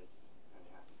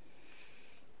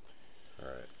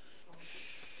 Alright.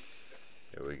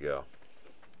 Here we go.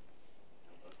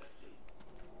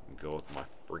 Go with my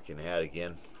freaking hat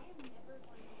again.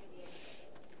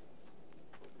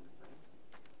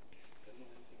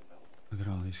 Look at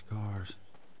all these cars.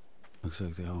 Looks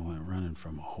like they all went running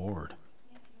from a horde.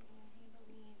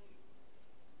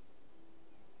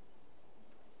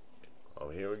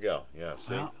 here we go. Yeah,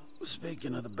 see? Well,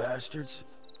 speaking of the bastards,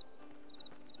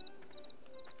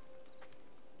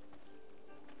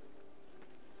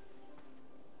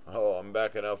 Oh, I'm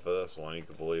backing up for this one. You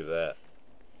can believe that.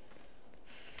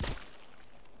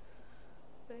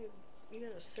 Babe, you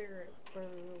got a cigarette burner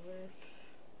over there.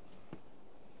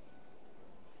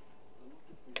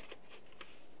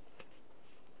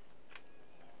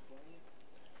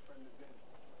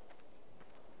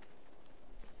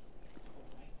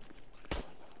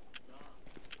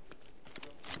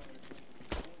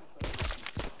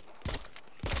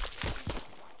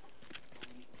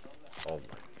 Oh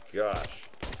my gosh.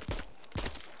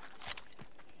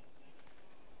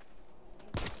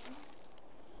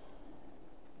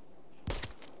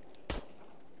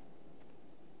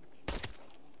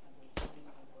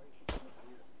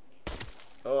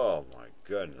 Oh my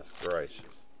goodness gracious.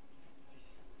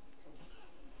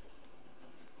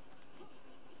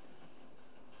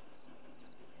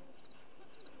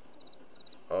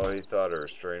 Oh, he thought a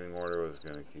restraining order was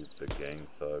going to keep the gang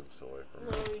thugs away from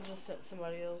No, her. he just sent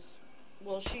somebody else.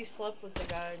 Well, she slept with the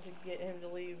guy to get him to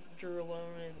leave Drew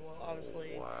alone, and well,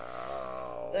 obviously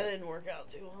Wow. that didn't work out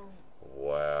too well.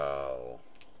 Wow.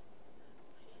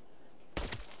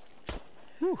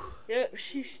 whew, Yep,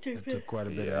 she's that stupid. took quite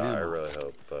a bit of Yeah, I ammo. really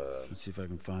hope Let's see if I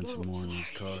can find some more in these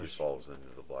she cars. falls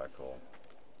into the black hole.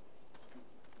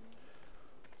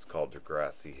 It's called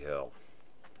Degrassi Hill.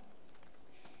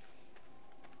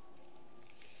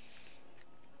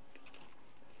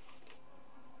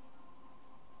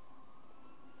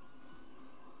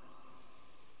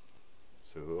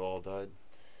 So who all died?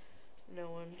 No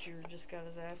one. Drew just got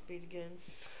his ass beat again.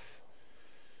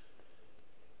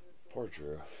 Poor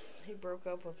Drew. He broke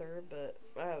up with her, but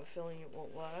I have a feeling it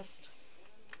won't last.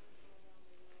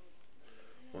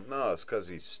 Well, no, it's because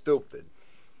he's stupid.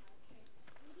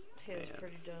 He was Man.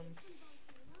 pretty dumb.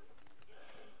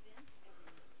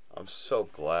 I'm so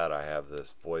glad I have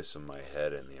this voice in my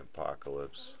head in the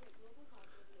apocalypse.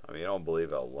 I mean, I don't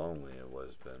believe how lonely it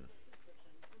was been.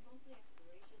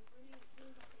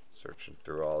 Searching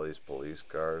through all these police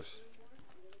cars.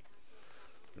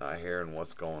 Not hearing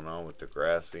what's going on with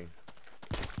Degrassi.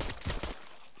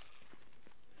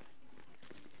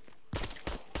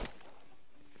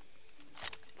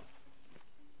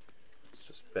 It's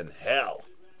just been hell.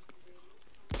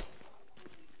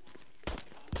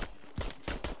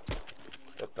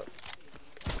 What the?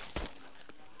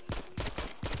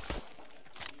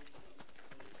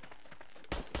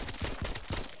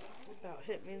 About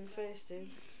hit me in the face, dude.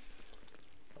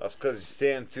 That's because you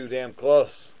stand too damn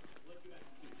close.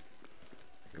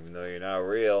 Even though you're not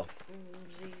real.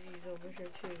 ZZ's over here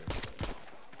too.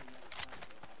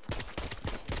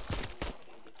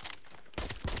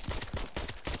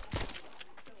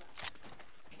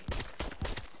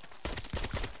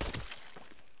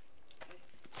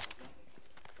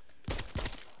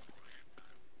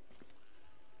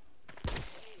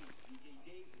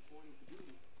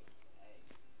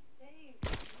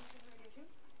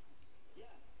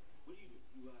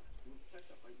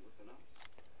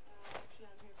 Actually,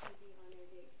 I'm here for the on-air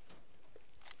date.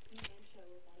 Man show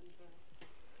with Adam Torrance.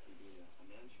 You're doing a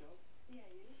man show? Yeah,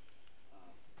 you?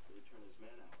 The Return of this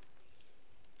Man Hour.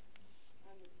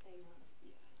 I'm with the same one.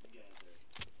 Yeah, you guys are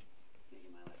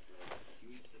making my life great.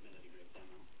 You submitted a great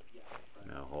demo. Yeah, but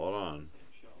Now hold on.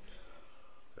 same show.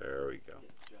 There we go.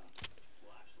 Gets the job.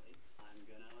 Well, actually, I'm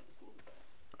gonna let the school decide.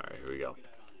 Alright, here we go.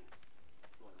 Get out on air.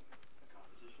 Well, a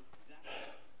competition. Exactly.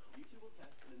 YouTube will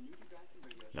test for the new Degrassi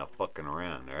radio show. Not fucking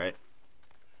around, alright?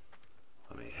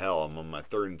 I mean, hell, I'm on my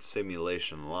third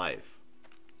simulation life.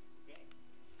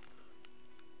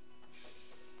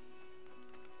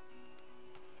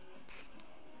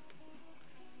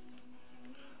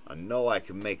 I know I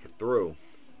can make it through.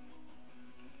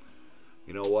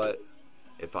 You know what?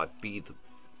 If I be the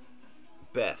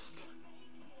best,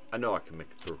 I know I can make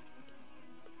it through.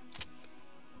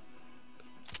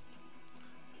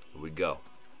 Here we go.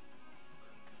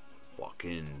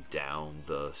 Walking down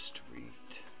the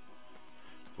street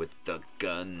with the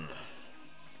gun.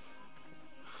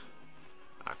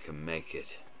 I can make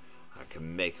it. I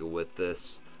can make it with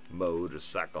this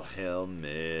motorcycle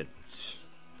helmet.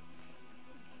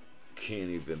 Can't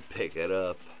even pick it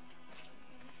up.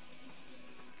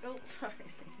 Oh, sorry,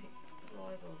 ZZ. I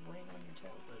realized I was laying on your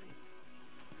tail, buddy.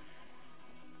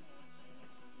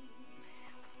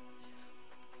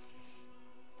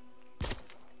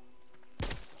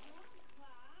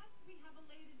 Class, we have a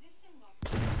late edition look.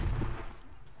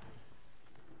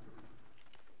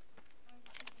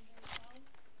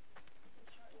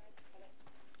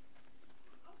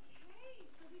 Okay,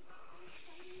 so we've got some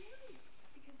exciting news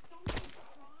because so many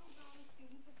strong, strong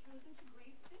students have chosen to grade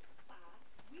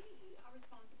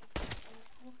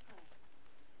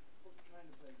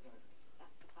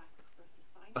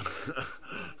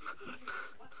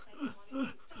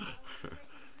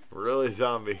Really,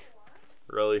 zombie?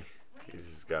 Really? He's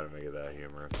just gotta make it that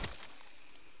humorous.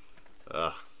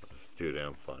 Ugh, that's too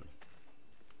damn funny.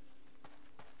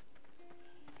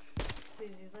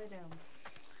 Susie, lay down.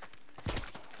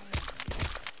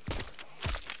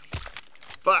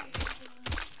 Fuck!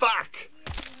 Fuck!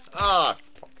 Ah!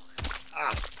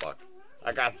 Ah, fuck.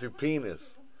 I got two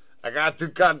penis. I got two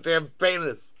goddamn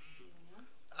penis.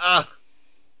 Ah!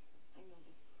 I know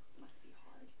this must be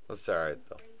hard. That's alright,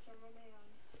 though. Brainstorm on my own.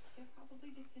 They're probably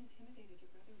just intimidated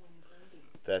your brother when he's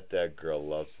learning. That girl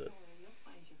loves it. Don't worry, you'll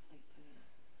find your place soon.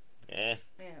 Eh?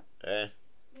 Yeah. Eh?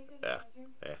 Make good Yeah. browser.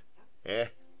 Eh? Eh?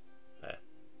 There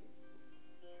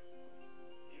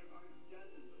are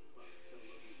dozens of clubs still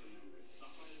looking for members.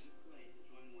 Stop by the display to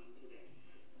join one today.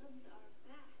 Clubs are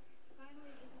back.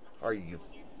 Finally, this is a Are you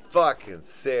fucking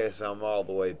serious? I'm all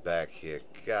the way back here.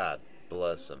 God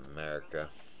bless America.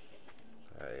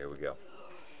 Alright, here we go.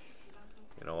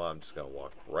 You know what? I'm just gonna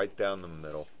walk right down the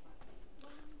middle. I'm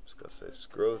just gonna say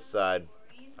screw the side.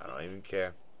 I don't even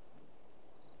care.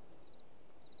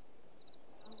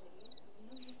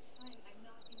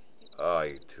 Oh,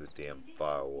 you're too damn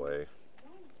far away.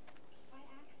 By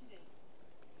accident.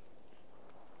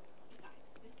 Besides,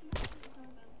 this semester is not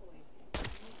about boys. It's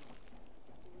about me.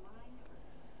 My heart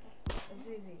is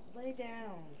set. Susie, lay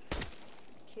down.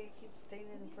 Can't keep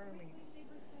standing in front of me.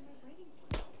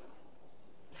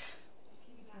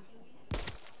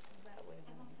 That way,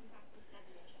 then.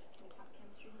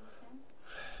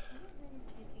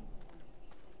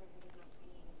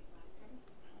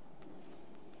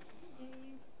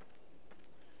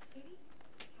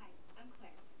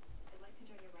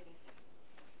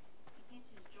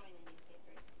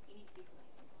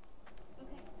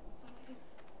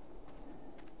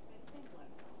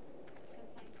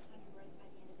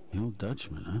 The old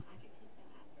Dutchman, huh?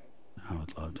 I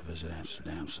would love to visit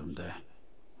Amsterdam someday.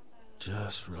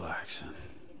 Just relaxing.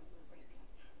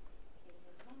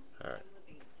 Alright.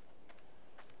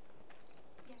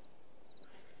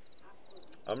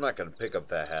 I'm not gonna pick up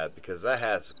that hat because that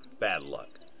hat's bad luck.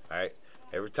 Alright?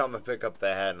 Every time I pick up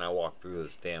that hat and I walk through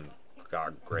this damn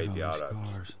graveyard, Look at all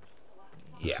these cars.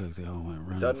 yeah, Looks like they all went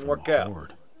running doesn't from work a out.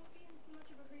 horde.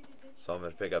 So I'm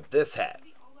gonna pick up this hat.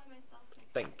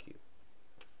 Thank you.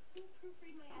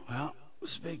 Well,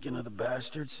 speaking of the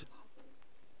bastards,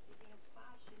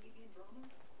 Susie,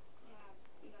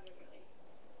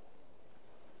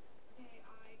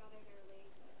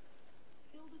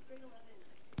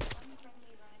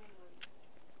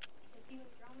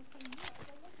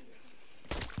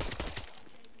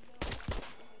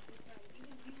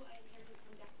 please lay down.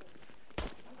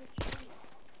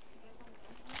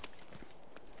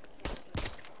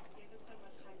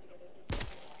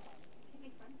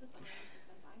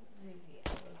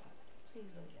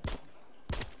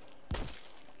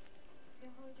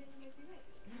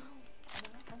 No,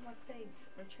 not on my face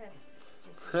or chest.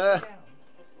 Just lay down.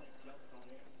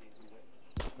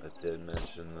 I did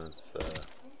mention this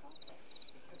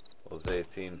was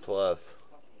 18 plus.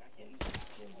 Just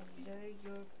lay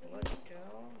your butt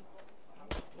down. Oh,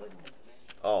 goodness.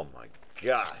 Oh my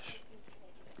gosh.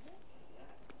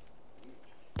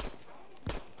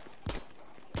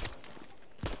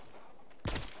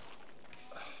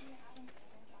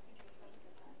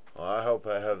 Well, I hope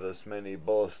I have this many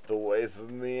bullets to waste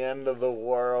and the end of the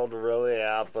world really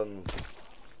happens.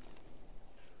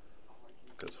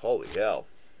 Because holy hell,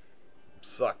 I'm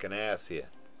sucking ass here.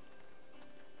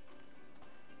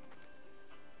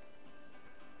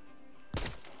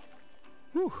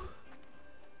 whew,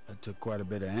 that took quite a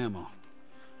bit of ammo.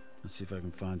 Let's see if I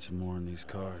can find some more in these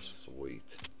cars.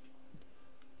 Sweet.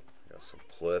 Got some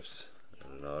clips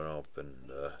and an unopened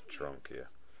trunk here.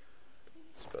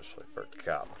 Especially for a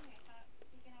cop.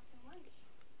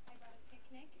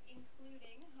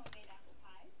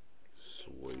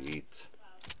 Sweet.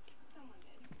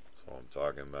 That's what I'm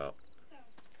talking about.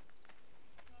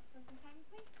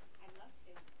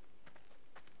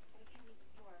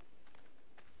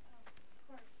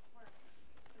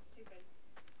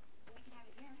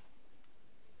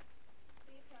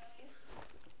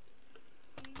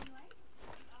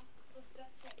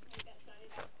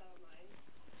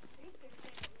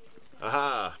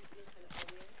 Aha!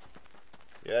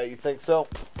 Yeah, you think so?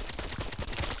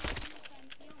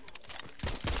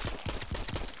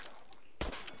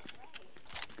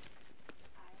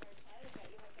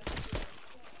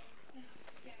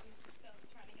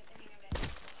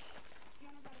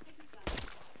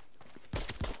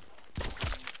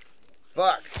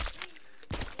 Fuck!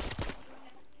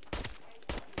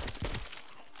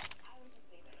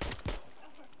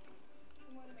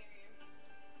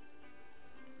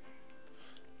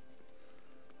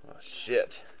 Oh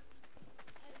shit.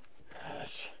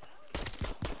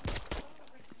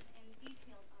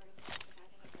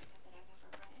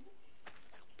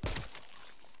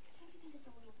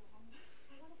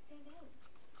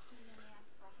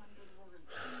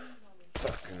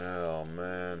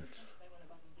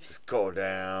 go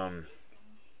down.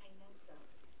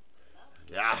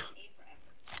 Yeah.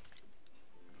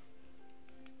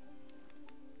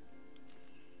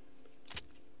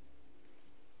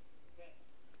 Okay,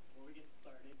 before we get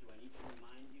started, do I need to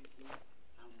remind you two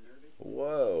how nervous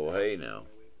Whoa, hey now. your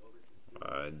ways over to see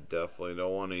I definitely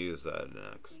don't want to use that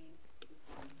next. Let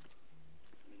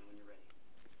me know when you're ready.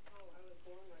 Oh, I was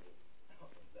born ready. Oh,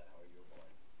 is that how you were born?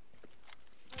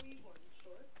 How are you born?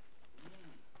 Shorts?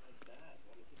 Like that.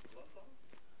 Want to kick the gloves off?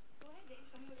 Go ahead, Dave.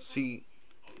 Show me what See,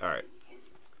 alright.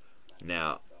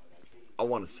 Now, I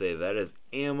want to say that is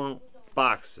ammo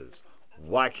boxes.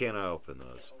 Why can't I open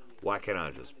those? Why can't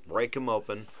I just break them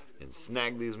open and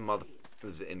snag these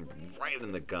motherfuckers in right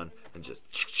in the gun and just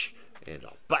and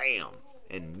bam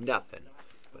and nothing?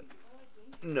 But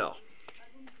no.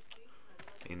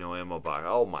 Ain't no ammo box.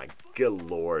 Oh my good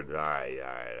lord. Alright.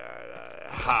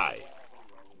 Hi.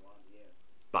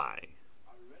 Bye.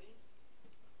 Are we ready?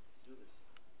 Do this.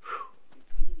 It's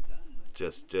being done, my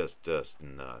Just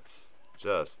nuts.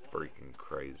 Just freaking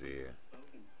crazy.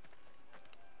 spoken.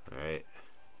 Alright.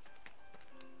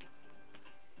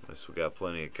 Guess we got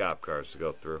plenty of cop cars to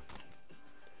go through.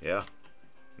 Yeah?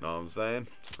 Know what I'm saying?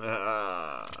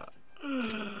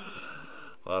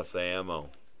 Lots of ammo.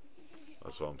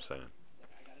 That's what I'm saying.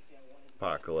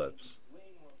 Apocalypse.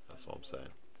 That's what I'm saying.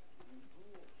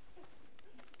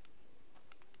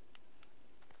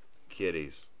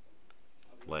 Kitties.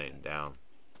 Laying down.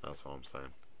 That's what I'm saying.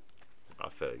 I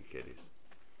feel you, kitties.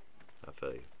 I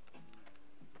feel you.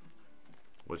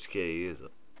 Which kitty is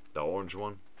it? The orange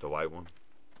one? The white one?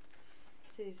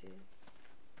 Susie.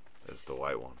 It's the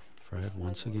white one. Fred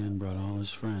once again brought all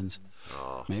his friends.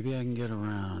 Oh, Maybe I can get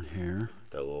around here.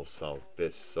 that little son of a bitch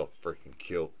is so freaking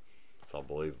cute. It's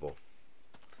unbelievable.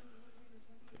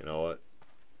 You know what?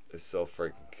 It's so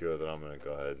freaking cute that I'm gonna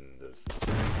go ahead and just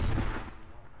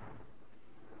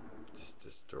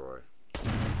destroy.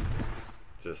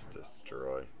 Just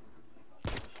destroy.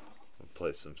 I'll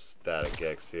play some Static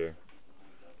X here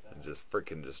and just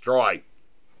freaking destroy.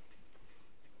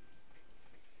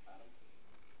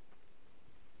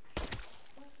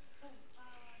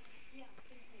 Yeah,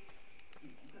 seriously. You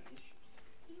got issues.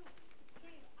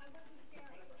 Dave, I wasn't scary. I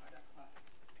got class.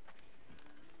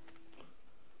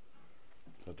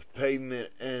 But the pavement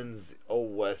ends, the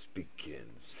old west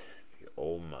begins. The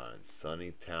old mine,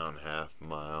 sunny town, half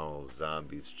mile,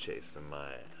 zombies chasing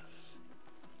my ass.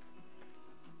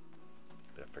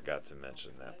 I forgot to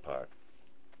mention that part.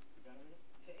 You got it?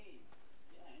 Dave.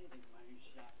 Yeah, anything from my new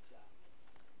shop.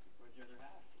 Where's your other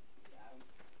half? Adam?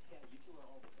 Yeah, you two are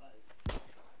all the buzz.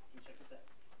 You check this out.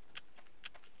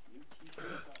 New t-shirt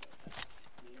product.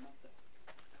 Made it myself.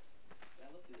 Yeah,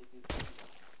 I looked at it.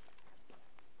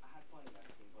 I had fun and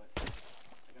everything, but I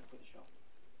gotta quit the show.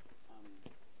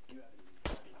 You haven't even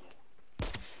started yet.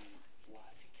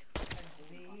 What?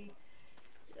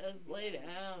 Just lay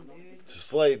down, dude.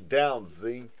 Just lay it down, Z. A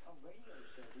radio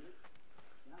show, dude.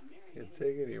 You're not married. Can't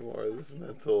take any more of this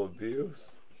mental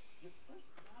abuse. Your first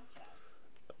podcast.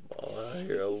 I'm all out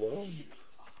here alone. 100?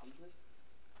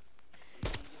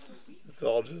 It's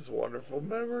all just wonderful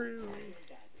memories. Wanna get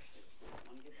that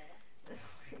up?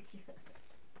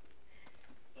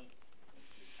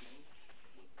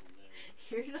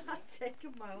 You're not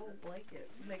taking my whole blanket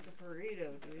to make a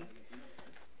burrito, dude.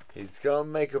 He's gonna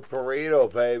make a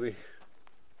burrito, baby.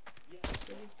 What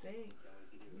do you think?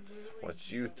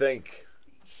 What you think?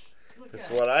 Look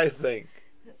That's at what I think.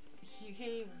 You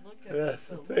can't even look at That's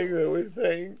it. the but thing that we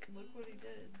think. Look what he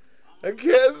did. I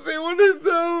can't see what it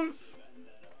does.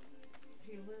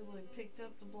 He literally picked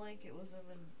up the blanket with him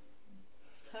and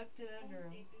tucked it under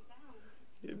him.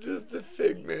 You're just a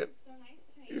figment. So nice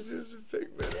to meet You're just a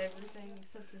figment. Everything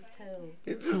except his toe.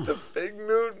 You're just a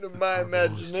figment of my Car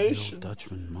belongs to the old imagination.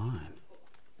 Dutchman mine.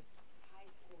 high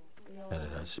school. We all Bet it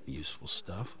has some useful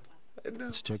stuff. I know.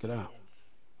 Let's check it out. A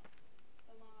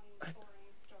long,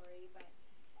 boring story, but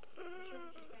sure we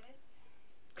should credits.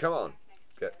 Come on. Back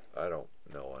next Get, I don't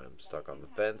know. I'm stuck on the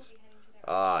fence.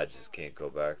 Ah, I just can't go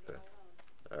back there.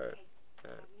 Alright.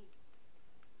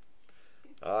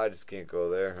 Ah, I just can't go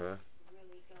there, huh?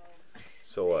 Really go.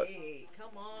 So what? Hey,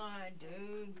 come on,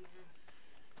 dude.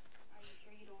 Are you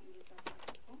sure you don't need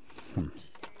that?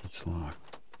 It's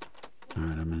locked.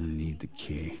 Alright, I'm gonna need the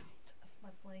key. My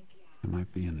blanket. It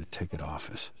might be in the ticket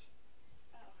office.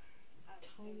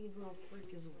 Tiny little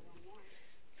freak is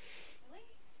Really?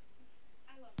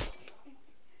 I love you.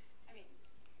 I mean,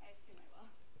 I assume I will.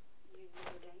 You've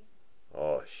never been?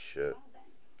 Oh, shit. Well then.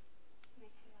 This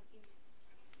makes me lucky.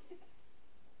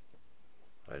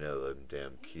 I know them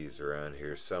damn keys around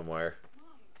here somewhere. Mom,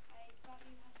 I thought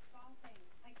you had spa thing.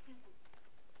 I canceled.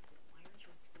 Why aren't you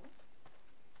at school?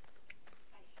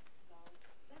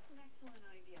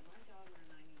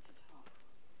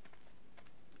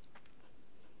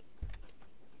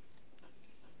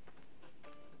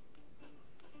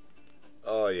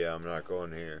 yeah, I'm not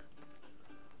going here.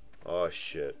 Oh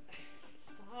shit.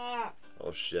 Stop.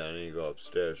 Oh shit, I need to go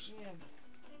upstairs. Yeah.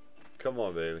 Come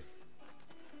on, baby.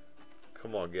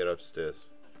 Come on, get upstairs.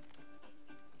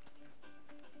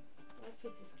 I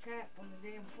put this cat on the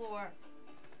damn floor.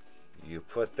 You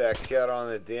put that cat on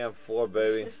the damn floor,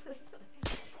 baby.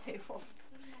 He won't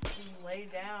even lay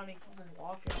down. He comes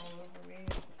walking all over me,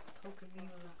 and poking me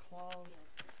with his claws.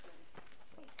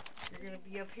 It's like, you're gonna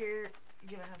be up here.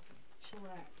 You're gonna have to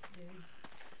chillax, dude.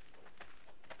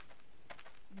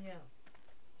 Yeah.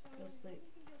 Go sleep.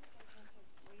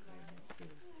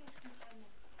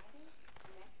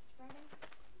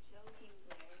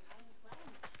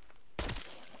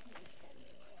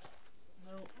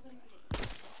 Nope.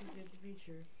 Too good to be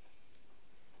true.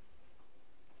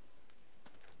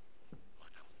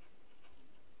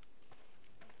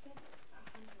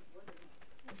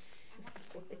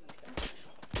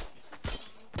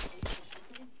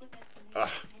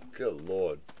 Ah, good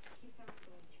lord.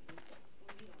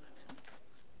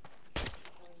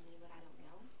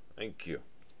 Thank you.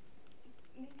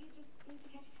 Maybe you just need to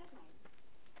catch headlines.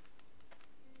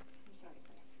 I'm sorry,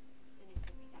 Claire. The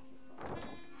newspaper staff is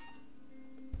full.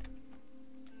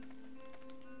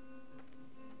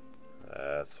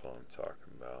 That's what I'm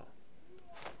talking about.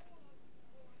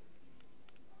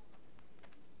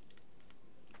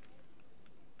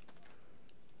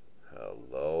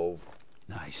 Hello,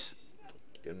 Nice.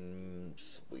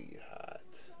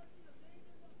 sweetheart.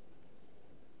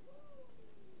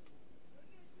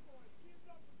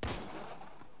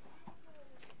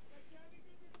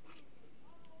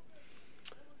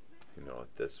 You know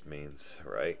what this means,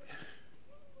 right?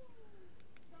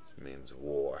 This means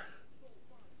war.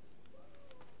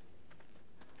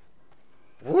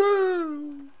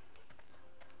 Woo!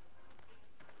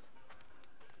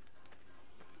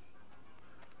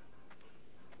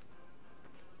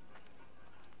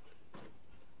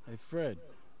 Hey, Fred.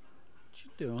 What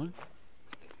you doing?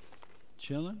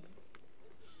 Chilling?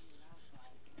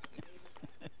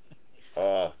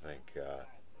 Oh, thank God.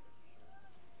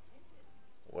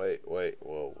 Wait,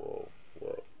 whoa.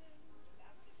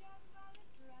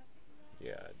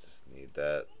 Yeah, I just need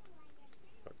that.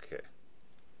 Okay.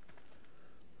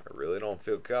 I really don't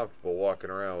feel comfortable walking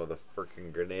around with a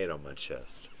freaking grenade on my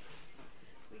chest.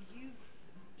 But you,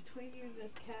 between you and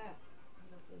this cat, I'm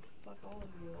gonna have to fuck all of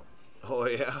you up. Oh,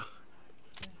 yeah?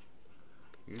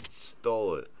 You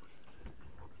stole it.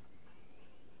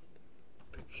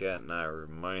 The cat and I are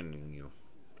reminding you.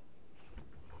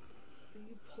 Are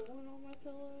you pulling on my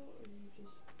pillow, or you just...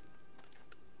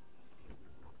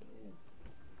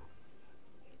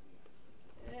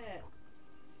 Yeah.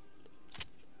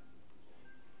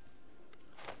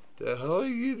 The hell are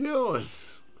you doing?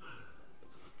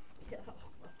 Get off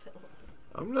my pillow.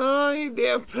 I'm not on any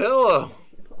damn pillow.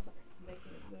 You are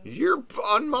making it move. You're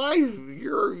on my...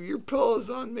 Your pillow's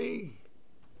on me.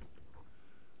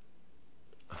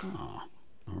 Oh,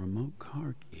 a remote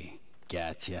car key.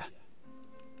 Gotcha.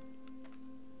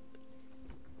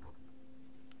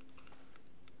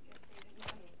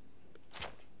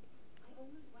 I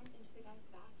only went into the guy's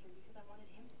bathroom because I wanted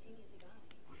him to see me as a guy.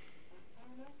 Not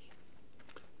very much.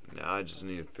 Now I just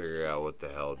need to figure out what the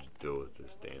hell to do with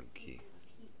this damn key.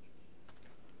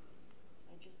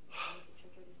 I just wanted to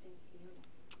check out his dance piano.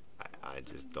 I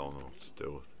just don't know what to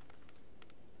do with it.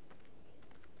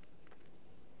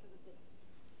 Because of this.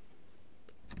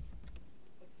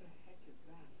 What the heck is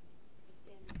that? The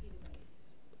Stampede device.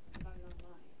 I got it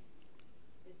online.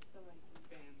 It's so I can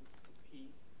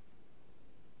Stampede?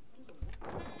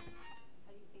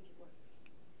 How do you think it works?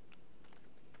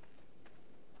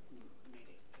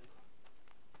 Mayday.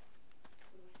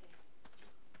 What do I say?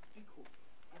 Just be cool.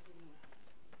 I wouldn't know how.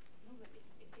 No, but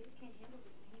if David can't handle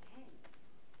this, then he can.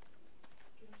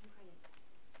 Give him some credit.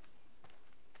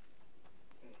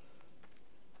 Hey,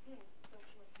 Yeah, don't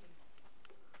you like me?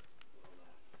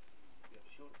 well, we have a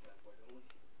show to play for, don't we?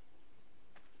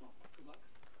 Well, good luck.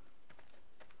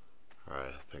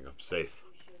 Alright, I think I'm safe.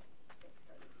 We should get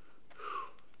started.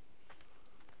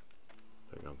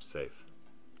 I think I'm safe.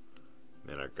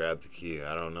 Man, I grabbed the key.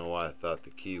 I don't know why I thought the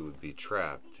key would be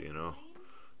trapped, you know?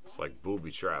 It's like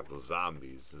booby trap with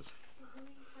zombies. Just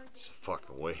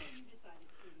fucking wait.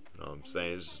 You know what I'm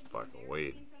saying? It's just fucking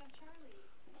wait.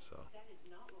 So, That is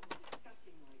not what we're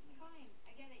discussing right now. Fine,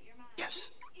 I get it, you're mad. Yes.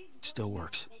 Still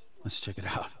works. Let's check it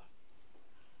out.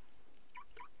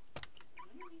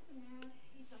 Underneath the mad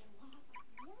is a lot of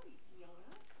worry,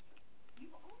 Fiona.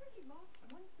 You've already lost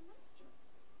one semester.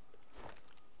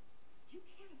 You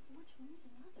can't afford to lose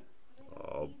another. But I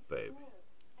don't Oh, need baby. school.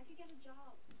 I could get a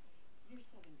job. You're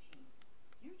 17.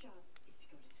 Your job is to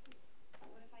go to school. But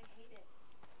what if I hate it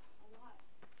a lot?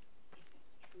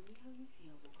 me how you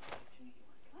feel. We'll go back to New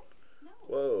York. What? No.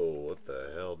 Whoa, what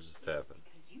the hell just happened?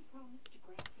 Because you promised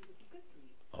Gracie would be good for you.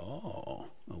 Oh,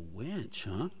 a winch,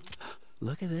 huh?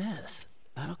 Look at this.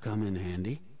 That'll come in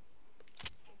handy.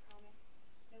 I promise.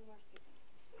 No more skipping.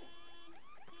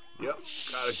 Yep,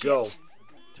 gotta go.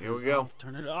 Here we go.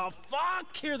 Turn it off.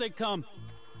 Fuck! Here they come.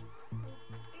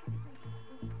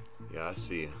 Yeah, I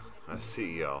see you. I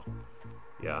see y'all.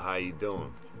 Yeah, how you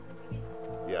doing?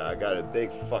 Yeah, I got a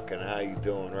big fucking how you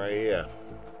doing right here.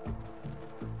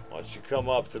 Why don't you come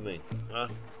up to me, huh?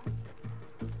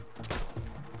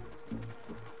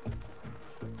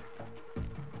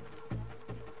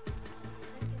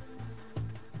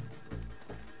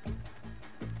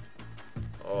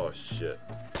 Oh shit.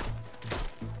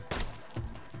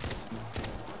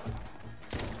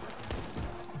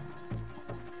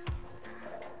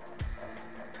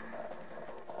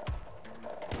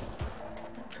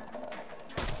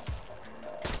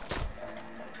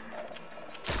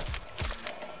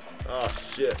 Oh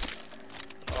shit.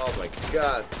 Oh my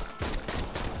god.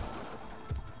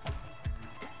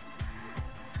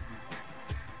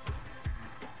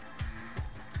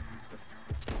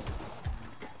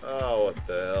 Oh, what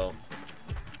the hell?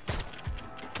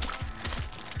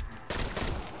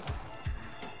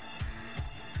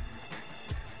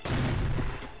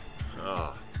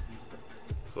 Ah,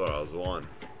 that's what I was wanting.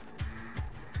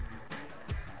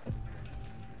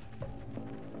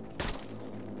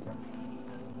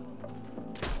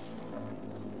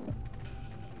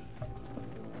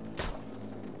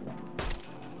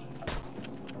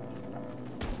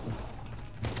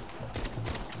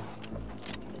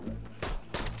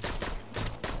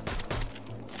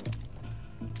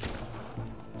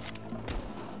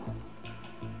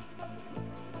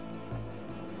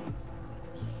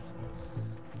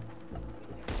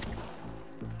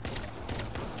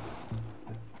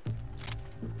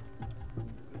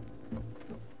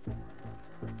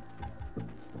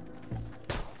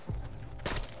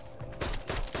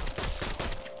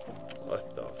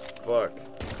 What the fuck?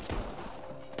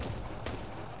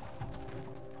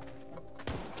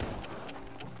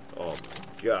 Oh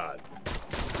my god.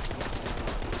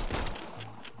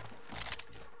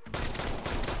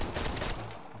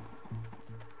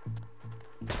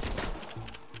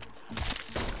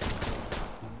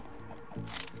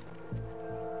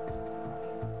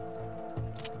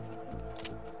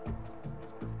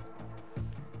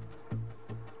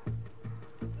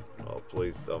 Oh,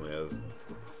 please tell me I was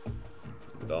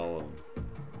done with him.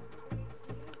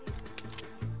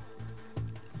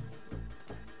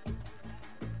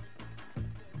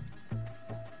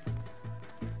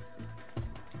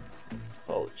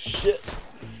 Holy shit.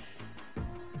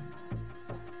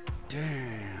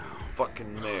 Damn.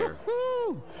 Fucking mayor.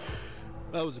 Woo!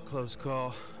 That was a close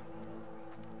call.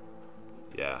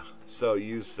 Yeah, so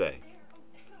you say.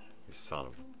 You son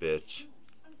of a bitch.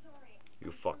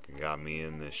 You fucking got me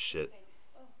in this shit.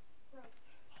 Gross.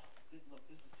 Look,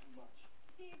 this is too much.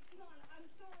 Dave, come on. I'm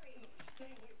sorry. Stay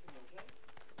away from me, okay?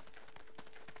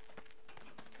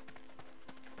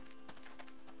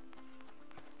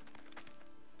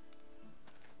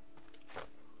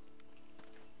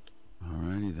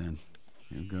 Alrighty then.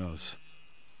 Here goes.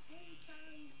 Hey,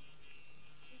 sorry.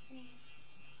 It's me.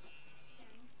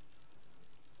 Jen.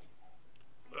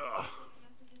 Ugh,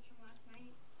 Messages from last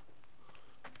night.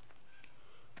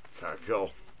 gotta go.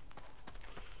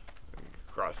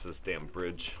 Cross this damn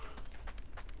bridge.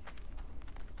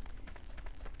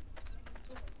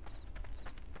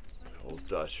 Old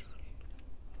Dutchman.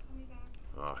 Call me back.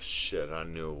 Oh shit, I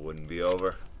knew it wouldn't be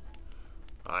over.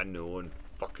 I knew it wouldn't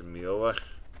fucking be over.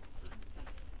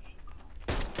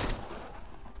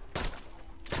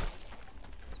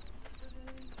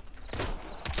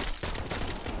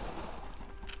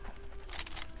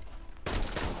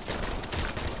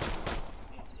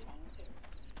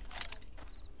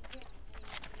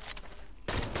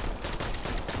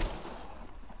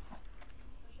 For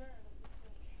sure.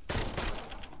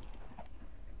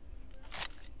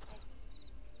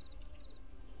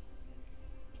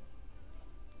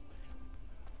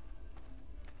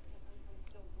 I'm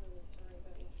still really sorry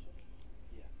about yesterday.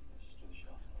 Yeah, let's just do the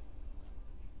show.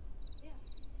 Yeah,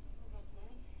 we're both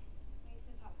men. We need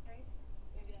to talk, right?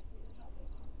 Maybe that's what we're talking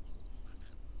about.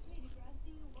 Hey,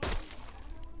 Degrassi, welcome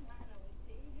to Mano with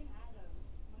Dave and Adam.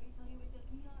 Let me tell you, it does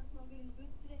not smell good in the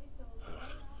booth today, so lay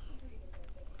off the burritos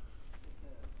right there.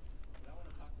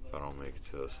 If I don't make it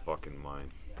to this fucking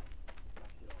mine,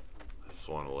 I just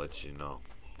want to let you know.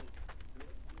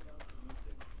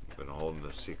 I've been holding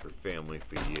a secret family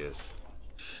for years.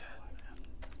 Shit, man.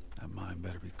 That mine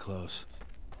better be close.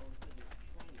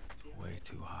 It's way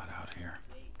too hot out here.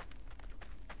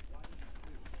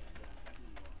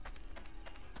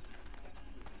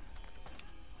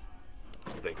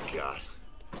 God.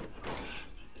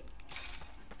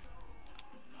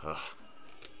 Ugh.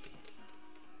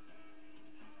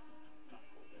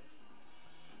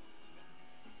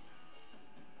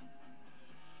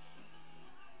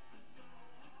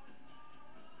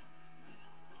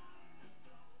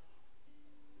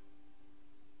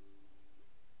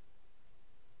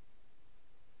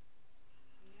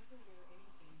 Never wear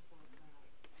anything for a crowd.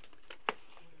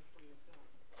 Wear it for yourself.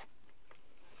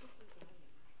 Practice your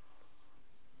guidance.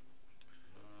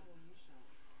 How will you shine?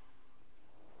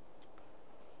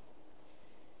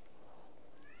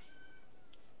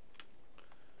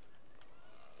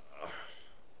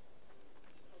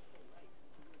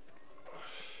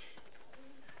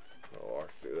 I'll walk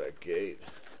through that gate.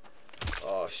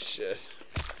 Oh shit.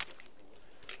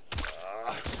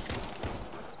 Ah.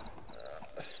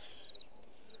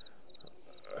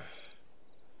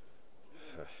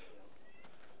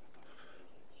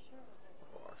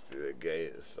 Walk through the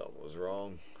gate. Something was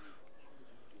wrong.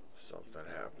 Something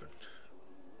happened.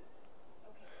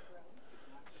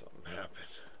 Something happened.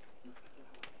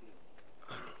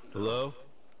 Hello?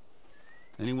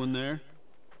 Anyone there?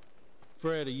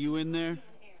 Fred, are you in there?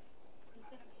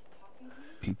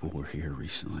 People were here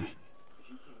recently.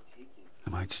 I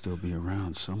might still be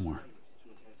around somewhere.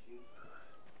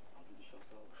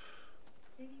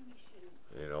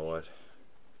 You know what?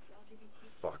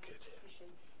 Fuck it.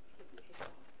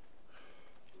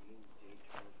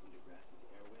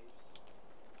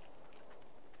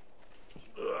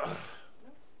 Ugh.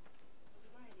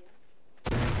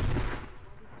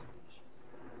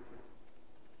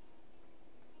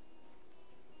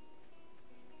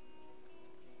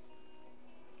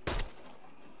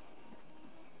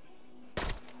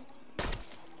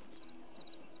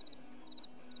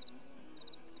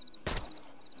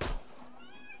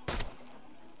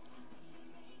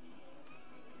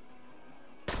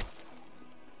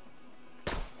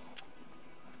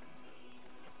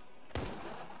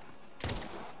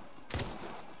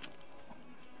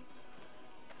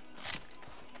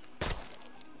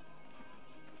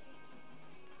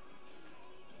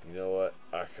 You know what?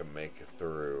 I can make it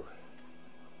through.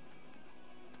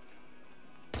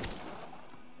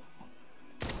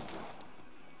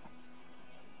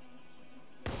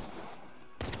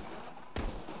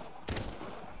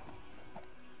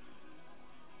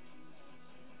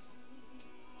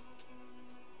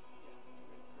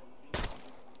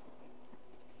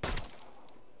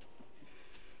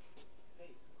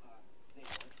 Hey, Zane,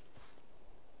 what?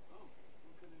 Oh,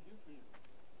 what can I do for you?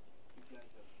 You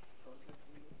guys have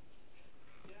protesting this?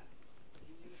 Yeah.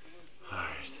 You use the word protest.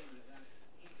 Alright. That's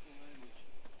hateful language.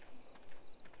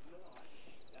 No,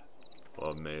 that's what Well,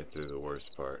 I've made it through the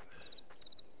worst part.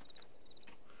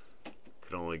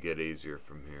 Could only get easier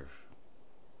from here.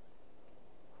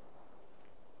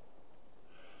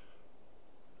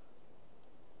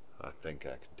 I think I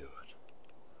can do it.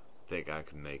 I think I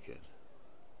can make it.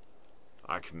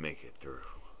 I can make it through.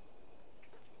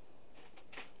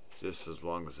 Just as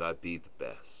long as I be the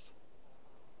best.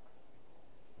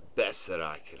 The best that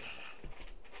I could have.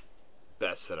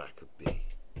 Best that I could be.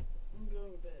 I'm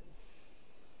going to bed.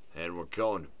 And we're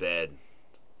going to bed.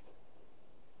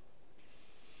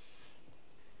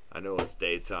 I know it's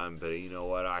daytime, but you know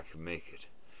what? I can make it.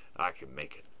 I can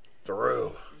make it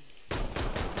through.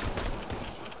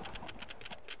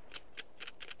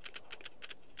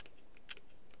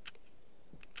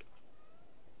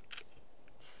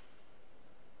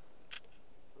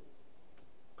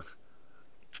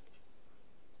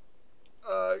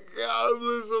 Oh God, I'm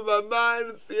losing my mind.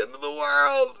 It's the end of the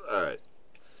world. Alright.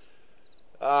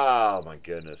 Oh my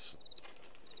goodness.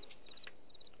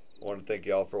 I want to thank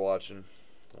y'all for watching.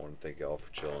 I want to thank y'all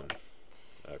for chilling.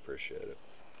 I appreciate it.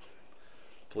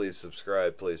 Please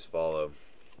subscribe. Please follow.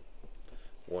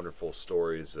 Wonderful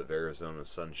stories of Arizona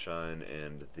sunshine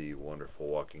and the wonderful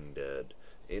Walking Dead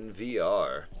in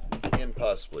VR and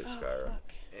possibly Skyrim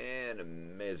and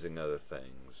amazing other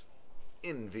things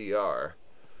in VR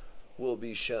will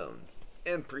be shown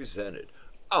and presented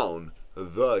on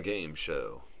the game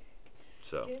show.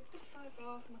 So Get the fuck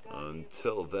off my goddamn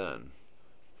until then,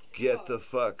 get the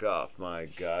fuck off my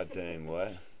goddamn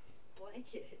what?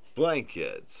 blankets.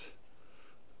 Blankets.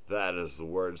 That is the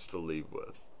words to leave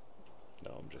with.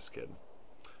 No, I'm just kidding.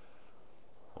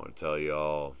 I want to tell you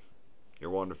all, you're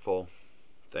wonderful.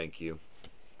 Thank you.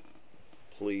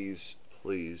 Please,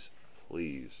 please,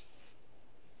 please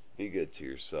be good to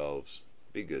yourselves.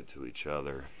 Be good to each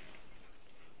other.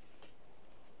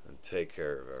 And take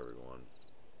care of everyone.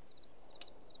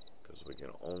 Because we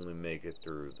can only make it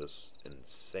through this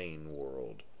insane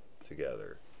world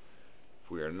together. If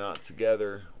we are not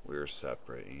together, we are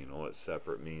separate. And you know what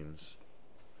separate means?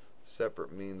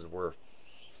 Separate means we're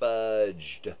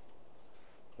fudged.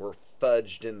 We're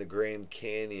fudged in the Grand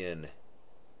Canyon.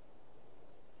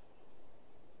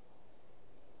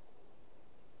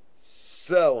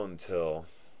 So until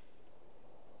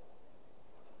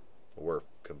we're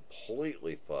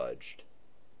completely fudged.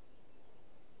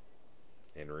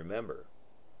 And remember,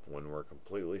 when we're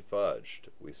completely fudged,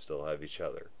 we still have each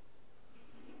other.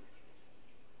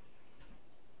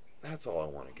 That's all I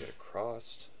want to get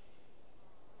across.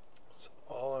 That's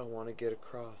all I want to get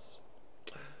across.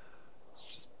 It's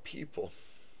just people.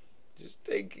 Just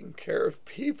taking care of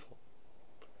people.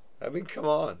 I mean, come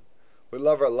on. We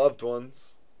love our loved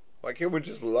ones. Why can't we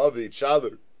just love each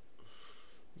other?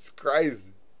 It's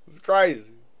crazy. It's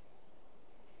crazy.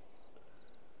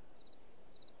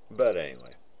 But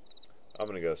anyway, I'm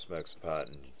going to go smoke some pot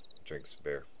and drink some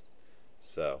beer.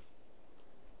 So,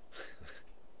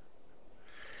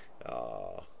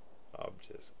 aw, I'm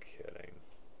just kidding.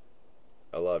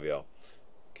 I love y'all.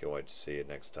 Can't wait to see you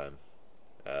next time.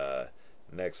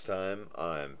 Next time,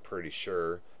 I'm pretty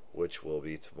sure, which will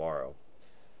be tomorrow.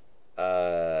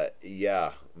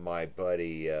 Yeah, my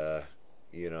buddy,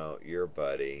 you know, your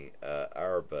buddy,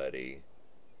 our buddy,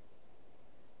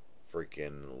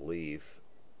 freaking Leaf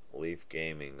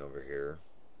Gaming over here.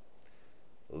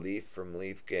 Leaf from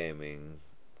Leaf Gaming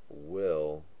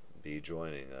will be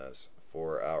joining us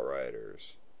for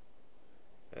Outriders.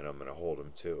 And I'm going to hold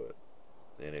him to it.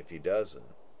 And if he doesn't,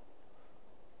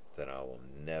 then I will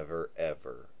never,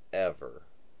 ever, ever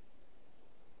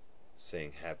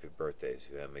sing happy birthday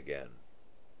to him again.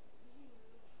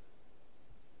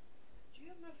 Do you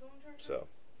have my phone charger? So,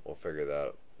 we'll figure that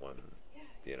out when, Yeah,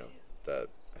 you know, that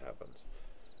happens.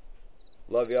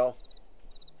 Love y'all.